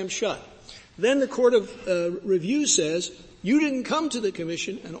slams shut. Then the Court of Review says, you didn't come to the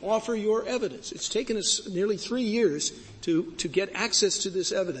Commission and offer your evidence. It's taken us nearly 3 years to get access to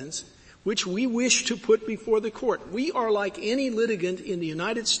this evidence, which we wish to put before the Court. We are like any litigant in the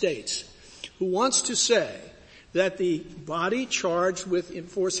United States who wants to say that the body charged with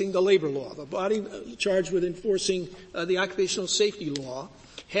enforcing the labor law, the body charged with enforcing the occupational safety law,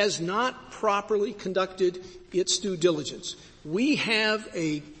 has not properly conducted its due diligence. We have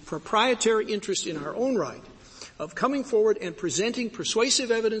a proprietary interest in our own right of coming forward and presenting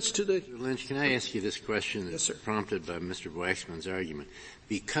persuasive evidence to the... Mr. Lynch, can I ask you this question that's prompted by Mr. Waxman's argument?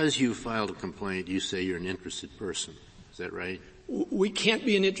 Because you filed a complaint, you say you're an interested person. Is that right? We can't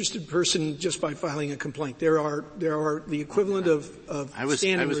be an interested person just by filing a complaint. There are the equivalent of I was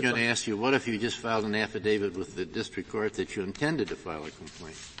going to ask you, what if you just filed an affidavit with the district court that you intended to file a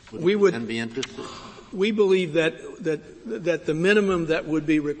complaint? We would then be interested? We believe that the minimum that would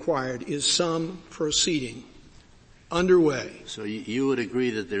be required is some proceeding underway. So you would agree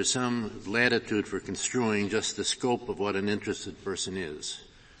that there's some latitude for construing just the scope of what an interested person is?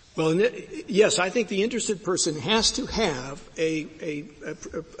 Well, yes, I think the interested person has to have a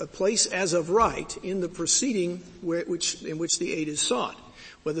place as of right in the proceeding in which the aid is sought.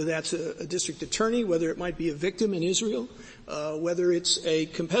 Whether that's a district attorney, whether it might be a victim in Israel, whether it's a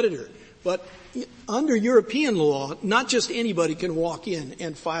competitor. But under European law, not just anybody can walk in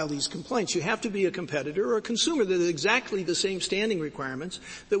and file these complaints. You have to be a competitor or a consumer that has exactly the same standing requirements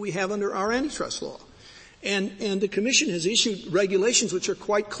that we have under our antitrust law. And the Commission has issued regulations which are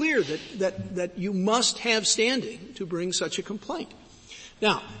quite clear that you must have standing to bring such a complaint.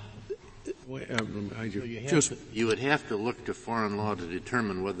 Now, you would have to look to foreign law to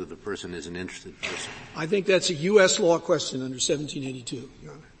determine whether the person is an interested person. I think that's a U.S. law question under 1782,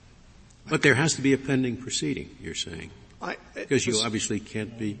 Your Honor. But there has to be a pending proceeding, you're saying. Because you obviously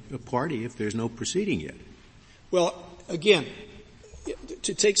can't be a party if there's no proceeding yet. Well, again,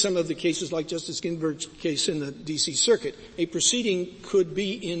 to take some of the cases like Justice Ginsburg's case in the D.C. Circuit, a proceeding could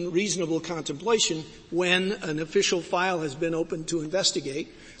be in reasonable contemplation when an official file has been opened to investigate.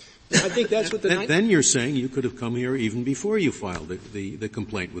 I think that's what Then you're saying you could have come here even before you filed the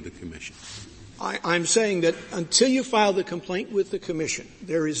complaint with the Commission. I'm saying that until you file the complaint with the Commission,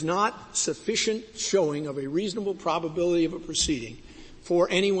 there is not sufficient showing of a reasonable probability of a proceeding for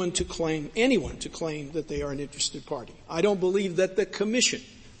anyone to claim that they are an interested party. I don't believe that the Commission,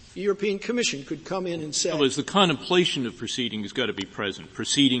 the European Commission, could come in and say. Well, the contemplation of proceeding has got to be present.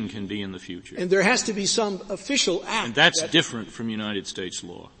 Proceeding can be in the future. And there has to be some official act. And that's different from United States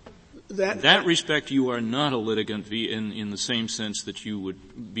law. In that respect, you are not a litigant in the same sense that you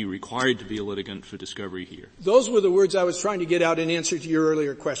would be required to be a litigant for discovery here. Those were the words I was trying to get out in answer to your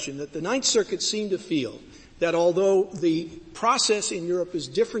earlier question, that the Ninth Circuit seemed to feel that although the process in Europe is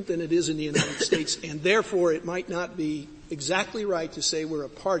different than it is in the United States, and therefore it might not be exactly right to say we're a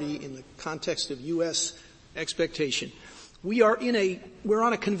party in the context of U.S. expectation, we're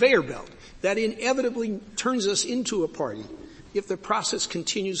on a conveyor belt that inevitably turns us into a party if the process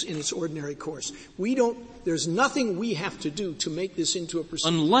continues in its ordinary course. There's nothing we have to do to make this into a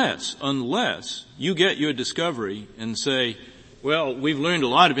proceeding. Unless you get your discovery and say, well, we've learned a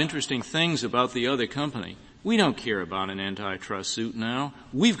lot of interesting things about the other company. We don't care about an antitrust suit now.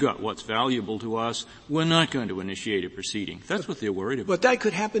 We've got what's valuable to us. We're not going to initiate a proceeding. That's what they're worried about. But that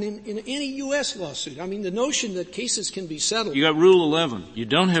could happen in any U.S. lawsuit. I mean, the notion that cases can be settled. You got Rule 11. You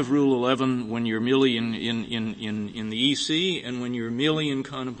don't have Rule 11 when you're merely in the EC and when you're merely in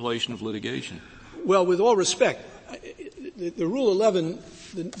contemplation of litigation. Well, with all respect, the Rule 11,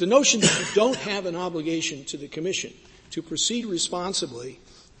 the notion that you don't have an obligation to the Commission to proceed responsibly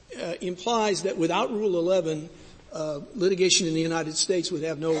implies that without Rule 11, litigation in the United States would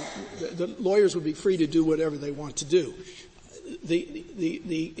have the lawyers would be free to do whatever they want to do.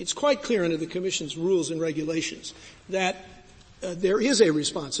 It's quite clear under the Commission's rules and regulations that there is a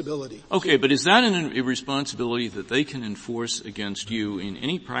responsibility. Okay, but is that a responsibility that they can enforce against you in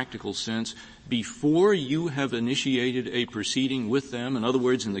any practical sense before you have initiated a proceeding with them? In other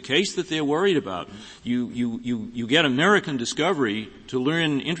words, in the case that they're worried about, you get American discovery to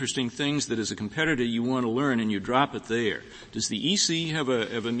learn interesting things that as a competitor you want to learn, and you drop it there. Does the EC have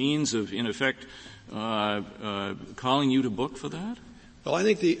a means of, in effect, calling you to book for that? Well, I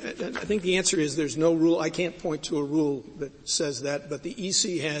think the answer is there's no rule. I can't point to a rule that says that, but the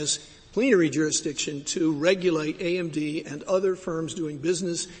EC has plenary jurisdiction to regulate AMD and other firms doing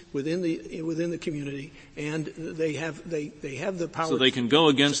business within the community, and they have the power. So they can go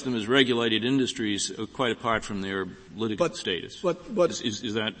against them as regulated industries, quite apart from their litigant status. But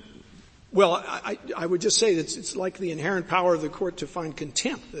is that? Well, I would just say that it's like the inherent power of the court to find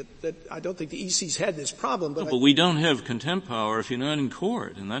contempt. That I don't think the EC's had this problem. But we don't have contempt power if you're not in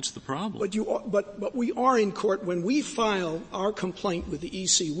court, and that's the problem. But we are in court when we file our complaint with the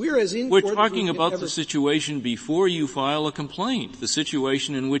EC. We're talking about the situation before you file a complaint, the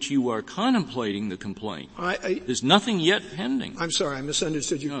situation in which you are contemplating the complaint. There's nothing yet pending. I'm sorry, I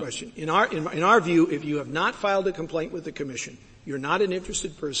misunderstood your question. In our view, if you have not filed a complaint with the Commission, you're not an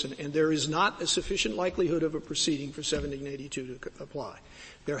interested person, and there is not a sufficient likelihood of a proceeding for 1782 to apply.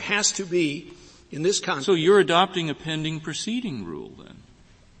 There has to be, in this context. So you're adopting a pending proceeding rule, then?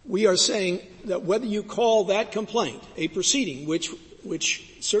 We are saying that whether you call that complaint a proceeding, which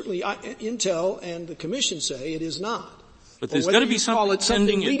certainly Intel and the Commission say it is not, But there's got to be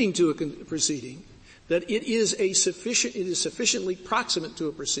something leading to a proceeding, that it is sufficiently proximate to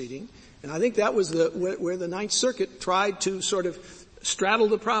a proceeding, and I think that was where the Ninth Circuit tried to sort of straddle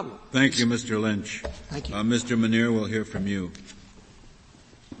the problem. Thank you, Mr. Lynch. Thank you. Mr. Manier, we'll hear from you.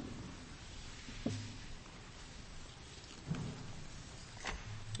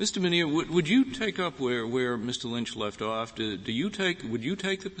 Mr. Manier, would you take up where Mr. Lynch left off? Would you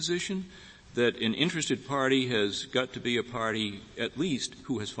take the position that an interested party has got to be a party, at least,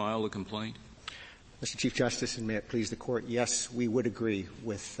 who has filed a complaint? Mr. Chief Justice, and may it please the Court, yes, we would agree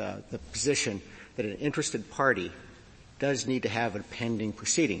with the position that an interested party does need to have a pending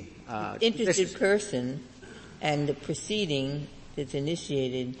proceeding. Interested person and the proceeding that's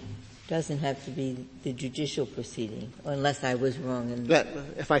initiated doesn't have to be the judicial proceeding, unless I was wrong.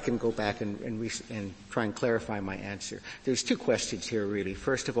 If I can go back and try and clarify my answer. There's two questions here, really.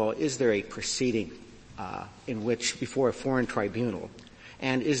 First of all, is there a proceeding in which, before a foreign tribunal,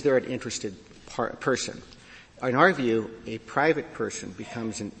 and is there an interested person? In our view, a private person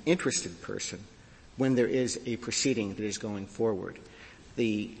becomes an interested person when there is a proceeding that is going forward.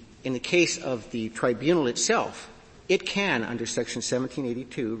 In the case of the tribunal itself, it can, under Section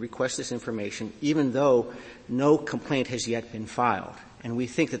 1782, request this information even though no complaint has yet been filed. And we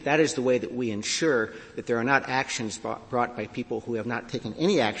think that is the way that we ensure that there are not actions brought by people who have not taken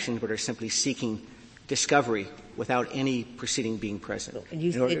any action but are simply seeking discovery without any proceeding being present. And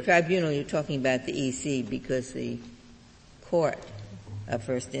the tribunal, you're talking about the EC because the court of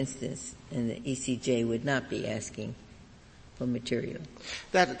first instance and the ECJ would not be asking for material.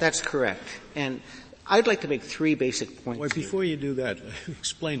 That's correct. And I'd like to make three basic points. Well, before you do that,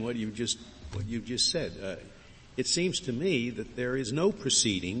 explain what you just said. It seems to me that there is no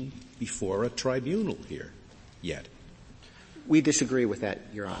proceeding before a tribunal here yet. We disagree with that,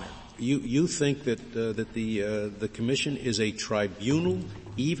 Your Honor. You think that the Commission is a tribunal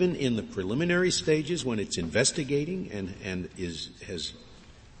even in the preliminary stages when it's investigating and is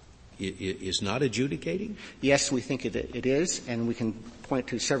not adjudicating? Yes, we think it is, and we can point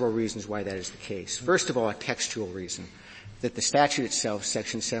to several reasons why that is the case. First of all, a textual reason, that the statute itself,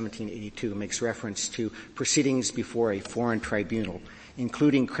 Section 1782, makes reference to proceedings before a foreign tribunal,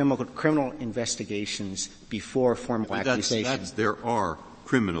 including criminal investigations before formal accusations. There are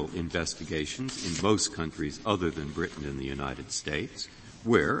criminal investigations in most countries other than Britain and the United States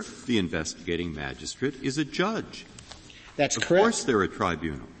where the investigating magistrate is a judge. That's correct. Of course they're a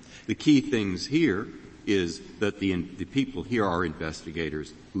tribunal. The key things here is that the people here are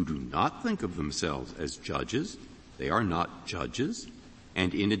investigators who do not think of themselves as judges. They are not judges.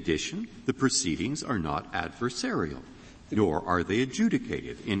 And in addition, the proceedings are not adversarial, nor are they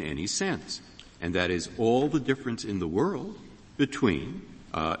adjudicated in any sense. And that is all the difference in the world between,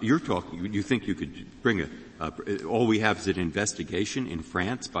 you think you could bring all we have is an investigation in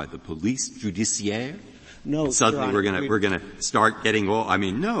France by the police judiciaire? No, suddenly we're gonna start getting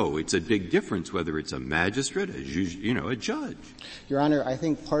no, it's a big difference whether it's a magistrate, a judge. Your Honor, I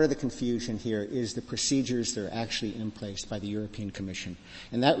think part of the confusion here is the procedures that are actually in place by the European Commission.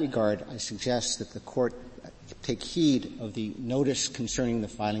 In that regard, I suggest that the Court take heed of the notice concerning the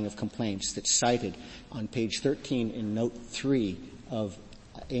filing of complaints that's cited on page 13 in note 3 of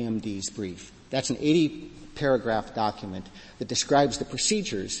AMD's brief. That's an 80-paragraph document that describes the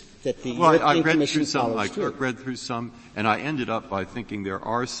procedures that the European Commission follows through. I read through some, and I ended up by thinking there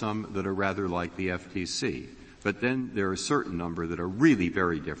are some that are rather like the FTC. But then there are a certain number that are really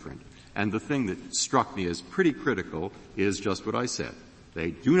very different. And the thing that struck me as pretty critical is just what I said.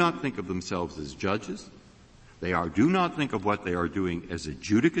 They do not think of themselves as judges. They do not think of what they are doing as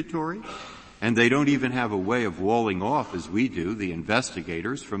adjudicatory. And they don't even have a way of walling off, as we do, the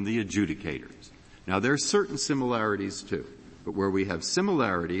investigators from the adjudicators. Now, there are certain similarities, too. But where we have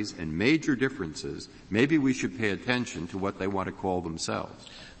similarities and major differences, maybe we should pay attention to what they want to call themselves.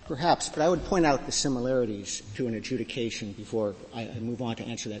 Perhaps, but I would point out the similarities to an adjudication before I move on to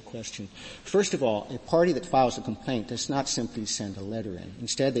answer that question. First of all, a party that files a complaint does not simply send a letter in.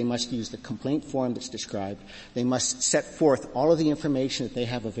 Instead, they must use the complaint form that's described. They must set forth all of the information that they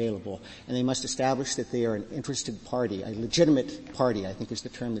have available, and they must establish that they are an interested party, a legitimate party, I think is the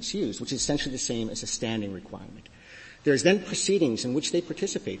term that's used, which is essentially the same as a standing requirement. There's then proceedings in which they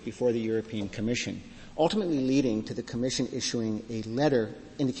participate before the European Commission, ultimately leading to the Commission issuing a letter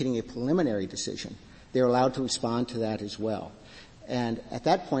indicating a preliminary decision. They're allowed to respond to that as well. And at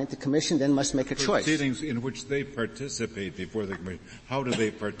that point, the Commission then must make a choice. Proceedings in which they participate before the Commission. How do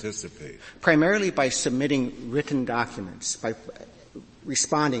they participate? Primarily by submitting written documents, by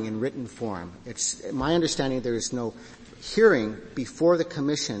responding in written form. It's my understanding there is no hearing before the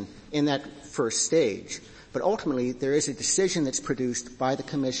Commission in that first stage. But ultimately, there is a decision that's produced by the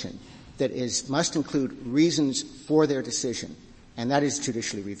Commission that must include reasons for their decision, and that is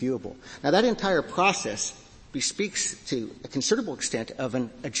judicially reviewable. Now, that entire process bespeaks to a considerable extent of an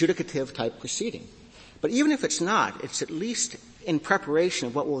adjudicative type proceeding. But even if it's not, it's at least in preparation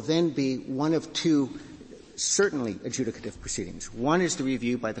of what will then be one of two certainly adjudicative proceedings. One is the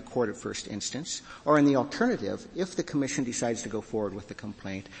review by the court of first instance, or in the alternative, if the Commission decides to go forward with the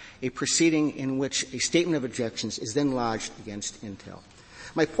complaint, a proceeding in which a statement of objections is then lodged against Intel.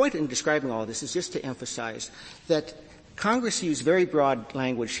 My point in describing all of this is just to emphasize that Congress used very broad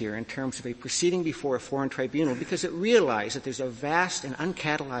language here in terms of a proceeding before a foreign tribunal because it realized that there's a vast and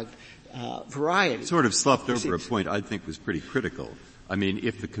uncatalogued variety. Sort of sloughed over a point I think was pretty critical. I mean,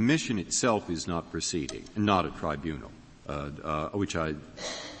 if the Commission itself is not proceeding, not a tribunal, which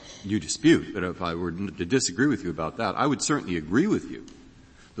you dispute, but if I were to disagree with you about that, I would certainly agree with you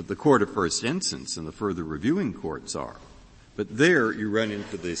that the court of first instance and the further reviewing courts are. But there you run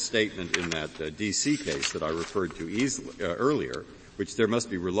into the statement in that D.C. case that I referred to earlier, which there must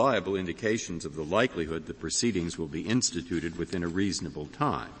be reliable indications of the likelihood that proceedings will be instituted within a reasonable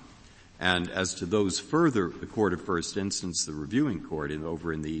time. And as to those further, the court of first instance, the reviewing court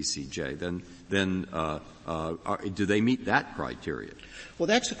over in the ECJ, then do they meet that criteria? Well,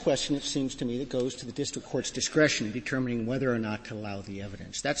 that's a question, it seems to me, that goes to the district court's discretion in determining whether or not to allow the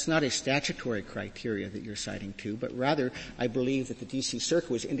evidence. That's not a statutory criteria that you're citing to, but rather I believe that the D.C. Circuit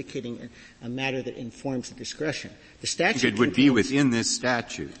was indicating a matter that informs the discretion. The statute it would be within this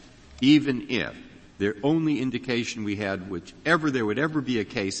statute, even if the only indication we had, whichever there would ever be a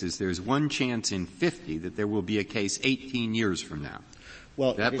case, is there's one chance in 50 that there will be a case 18 years from now.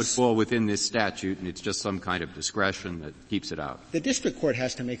 Well, that would fall within this statute, and it's just some kind of discretion that keeps it out. The district court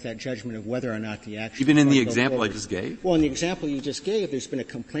has to make that judgment of whether or not the action. Even in the example I just gave? Well, in the example you just gave, there's been a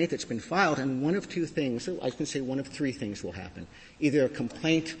complaint that's been filed, and one of two things, I can say one of three things will happen. Either a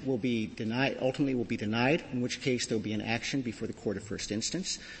complaint will be denied, ultimately will be denied, in which case there will be an action before the court of first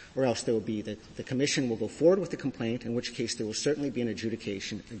instance, or else there will be that the commission will go forward with the complaint, in which case there will certainly be an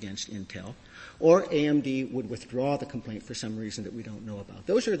adjudication against Intel, or AMD would withdraw the complaint for some reason that we don't know about.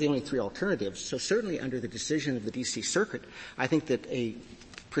 Those are the only three alternatives. So certainly under the decision of the D.C. Circuit, I think that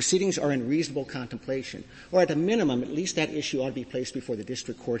proceedings are in reasonable contemplation, or at a minimum, at least that issue ought to be placed before the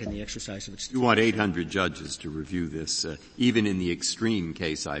district court in the exercise of its. You want 800 judges to review this, even in the extreme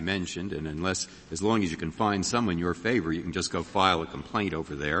case I mentioned, and as long as you can find some in your favor, you can just go file a complaint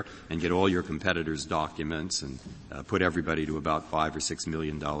over there and get all your competitors' documents and put everybody to about $5 or $6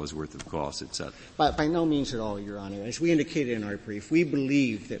 million worth of costs, etc. By no means at all, Your Honor. As we indicated in our brief, we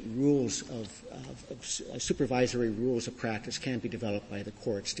believe that rules of supervisory rules of practice can be developed by the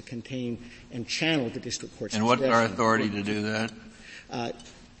courts to contain and channel the district court's And what's our authority to do that?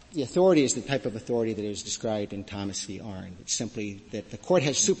 The authority is the type of authority that is described in Thomas v. Arnn. It's simply that the court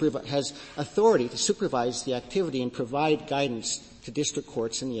has authority to supervise the activity and provide guidance to district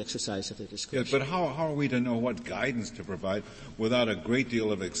courts in the exercise of their discretion. Yes, but how are we to know what guidance to provide without a great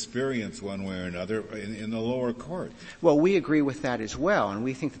deal of experience one way or another in the lower court? Well, we agree with that as well, and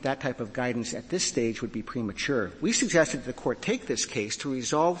we think that type of guidance at this stage would be premature. We suggested that the court take this case to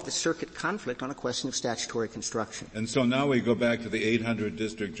resolve the circuit conflict on a question of statutory construction. And so now we go back to the 800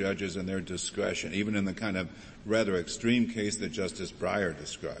 district judges and their discretion, even in the kind of rather extreme case that Justice Breyer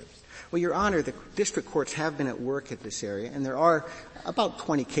describes. Well, Your Honor, the district courts have been at work at this area, and there are about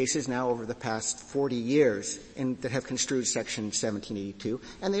 20 cases now over the past 40 years that have construed Section 1782,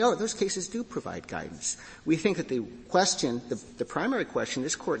 and those cases do provide guidance. We think that the question, the primary question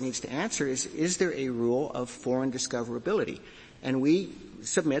this Court needs to answer is there a rule of foreign discoverability? And we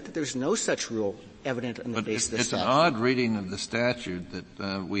submit that there's no such rule evident on the basis of the statute. It's an odd reading of the statute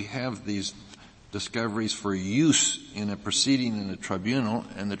that we have these discoveries for use in a proceeding in a tribunal,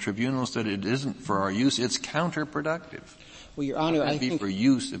 and the tribunal said it isn't for our use, it's counterproductive. Well, Your Honor, I think for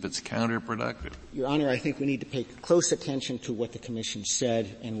use if it's counterproductive. Your Honor, I think we need to pay close attention to what the Commission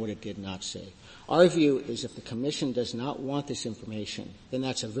said and what it did not say. Our view is if the Commission does not want this information, then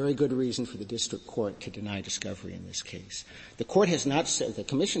that's a very good reason for the district court to deny discovery in this case. The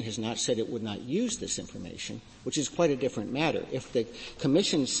Commission has not said it would not use this information, which is quite a different matter. If the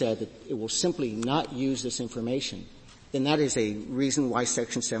Commission said that it will simply not use this information, then that is a reason why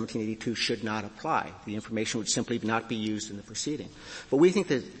Section 1782 should not apply. The information would simply not be used in the proceeding. But we think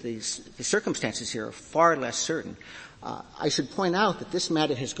that the circumstances here are far less certain. I should point out that this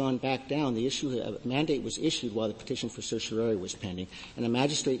matter has gone back down. A mandate was issued while the petition for certiorari was pending, and a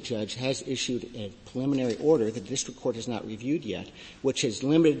magistrate judge has issued a preliminary order that the district court has not reviewed yet, which has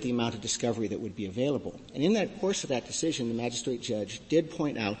limited the amount of discovery that would be available. And in that course of that decision, the magistrate judge did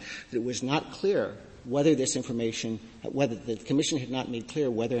point out that it was not clear whether this information, whether the Commission had not made clear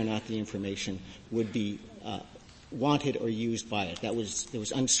whether or not the information would be wanted or used by it. There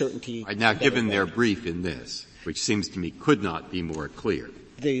was uncertainty. Right, now, given their brief in this, which seems to me could not be more clear,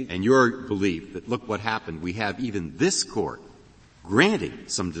 and your belief that, look what happened, we have even this Court granting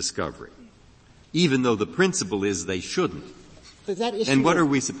some discovery, even though the principle is they shouldn't. And what are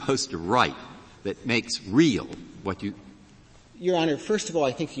we supposed to write that makes real what you... Your Honor, first of all,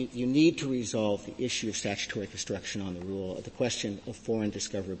 I think you need to resolve the issue of statutory construction on the rule, the question of foreign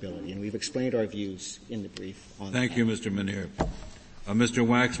discoverability, and we've explained our views in the brief on that. Thank you, Mr. Menear. Mr.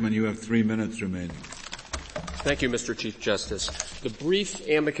 Waxman, you have 3 minutes remaining. Thank you, Mr. Chief Justice. The brief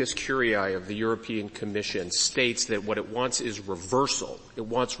amicus curiae of the European Commission states that what it wants is reversal. It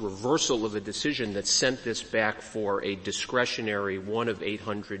wants reversal of a decision that sent this back for a discretionary one of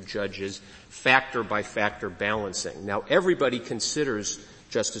 800 judges, factor-by-factor balancing. Now, everybody considers,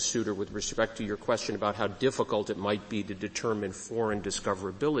 Justice Souter, with respect to your question about how difficult it might be to determine foreign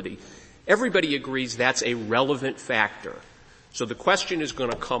discoverability, everybody agrees that's a relevant factor. So the question is going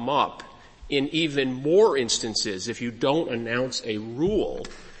to come up in even more instances if you don't announce a rule,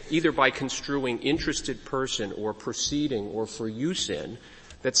 either by construing interested person or proceeding or for use in,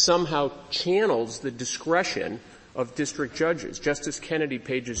 that somehow channels the discretion of district judges. Justice Kennedy,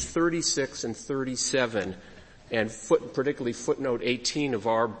 pages 36 and 37, and particularly footnote 18 of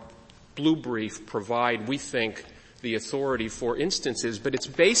our blue brief provide, we think, the authority for instances, but it's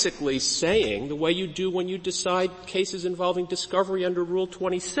basically saying the way you do when you decide cases involving discovery under Rule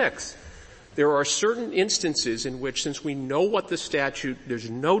 26. There are certain instances in which, since we know what the statute, there's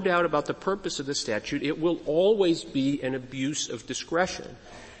no doubt about the purpose of the statute, it will always be an abuse of discretion.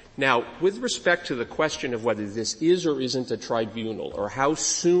 Now, with respect to the question of whether this is or isn't a tribunal, or how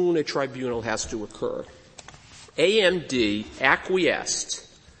soon a tribunal has to occur, AMD acquiesced,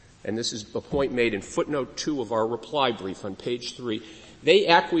 and this is a point made in footnote 2 of our reply brief on page 3, they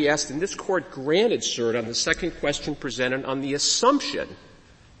acquiesced, and this Court granted cert on the second question presented on the assumption,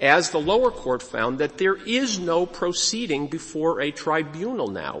 as the lower court found, that there is no proceeding before a tribunal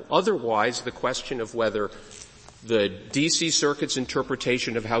now. Otherwise, the question of whether the D.C. Circuit's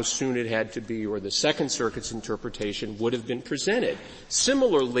interpretation of how soon it had to be or the Second Circuit's interpretation would have been presented.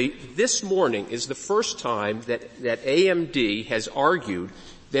 Similarly, this morning is the first time that AMD has argued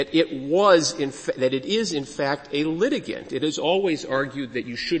that it is in fact a litigant. It has always argued that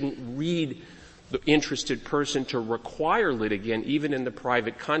you shouldn't read the interested person to require litigant even in the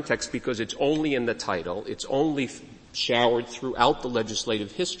private context because it's only in the title, it's only showered throughout the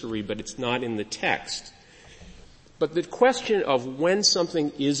legislative history, but it's not in the text. But the question of when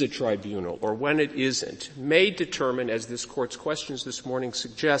something is a tribunal or when it isn't may determine, as this Court's questions this morning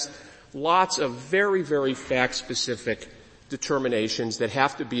suggest, lots of very, very fact-specific determinations that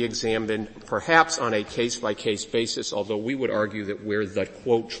have to be examined perhaps on a case-by-case basis, although we would argue that where the,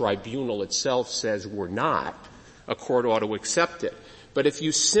 quote, tribunal itself says we're not, a court ought to accept it. But if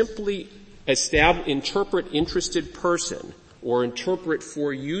you simply interpret interested person or interpret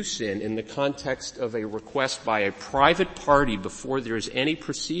for use in the context of a request by a private party before there's any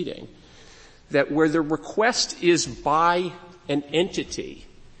proceeding, that where the request is by an entity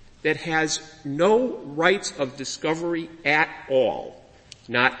that has no rights of discovery at all,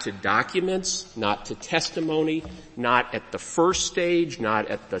 not to documents, not to testimony, not at the first stage, not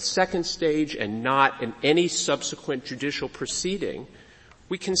at the second stage, and not in any subsequent judicial proceeding,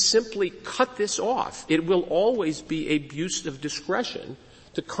 we can simply cut this off. It will always be abuse of discretion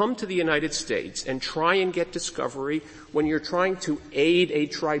to come to the United States and try and get discovery when you're trying to aid a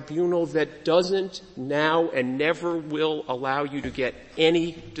tribunal that doesn't now and never will allow you to get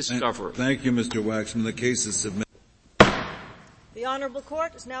any discovery. Thank you, Mr. Waxman. The case is submitted. The Honorable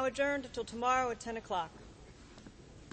Court is now adjourned until tomorrow at 10 o'clock.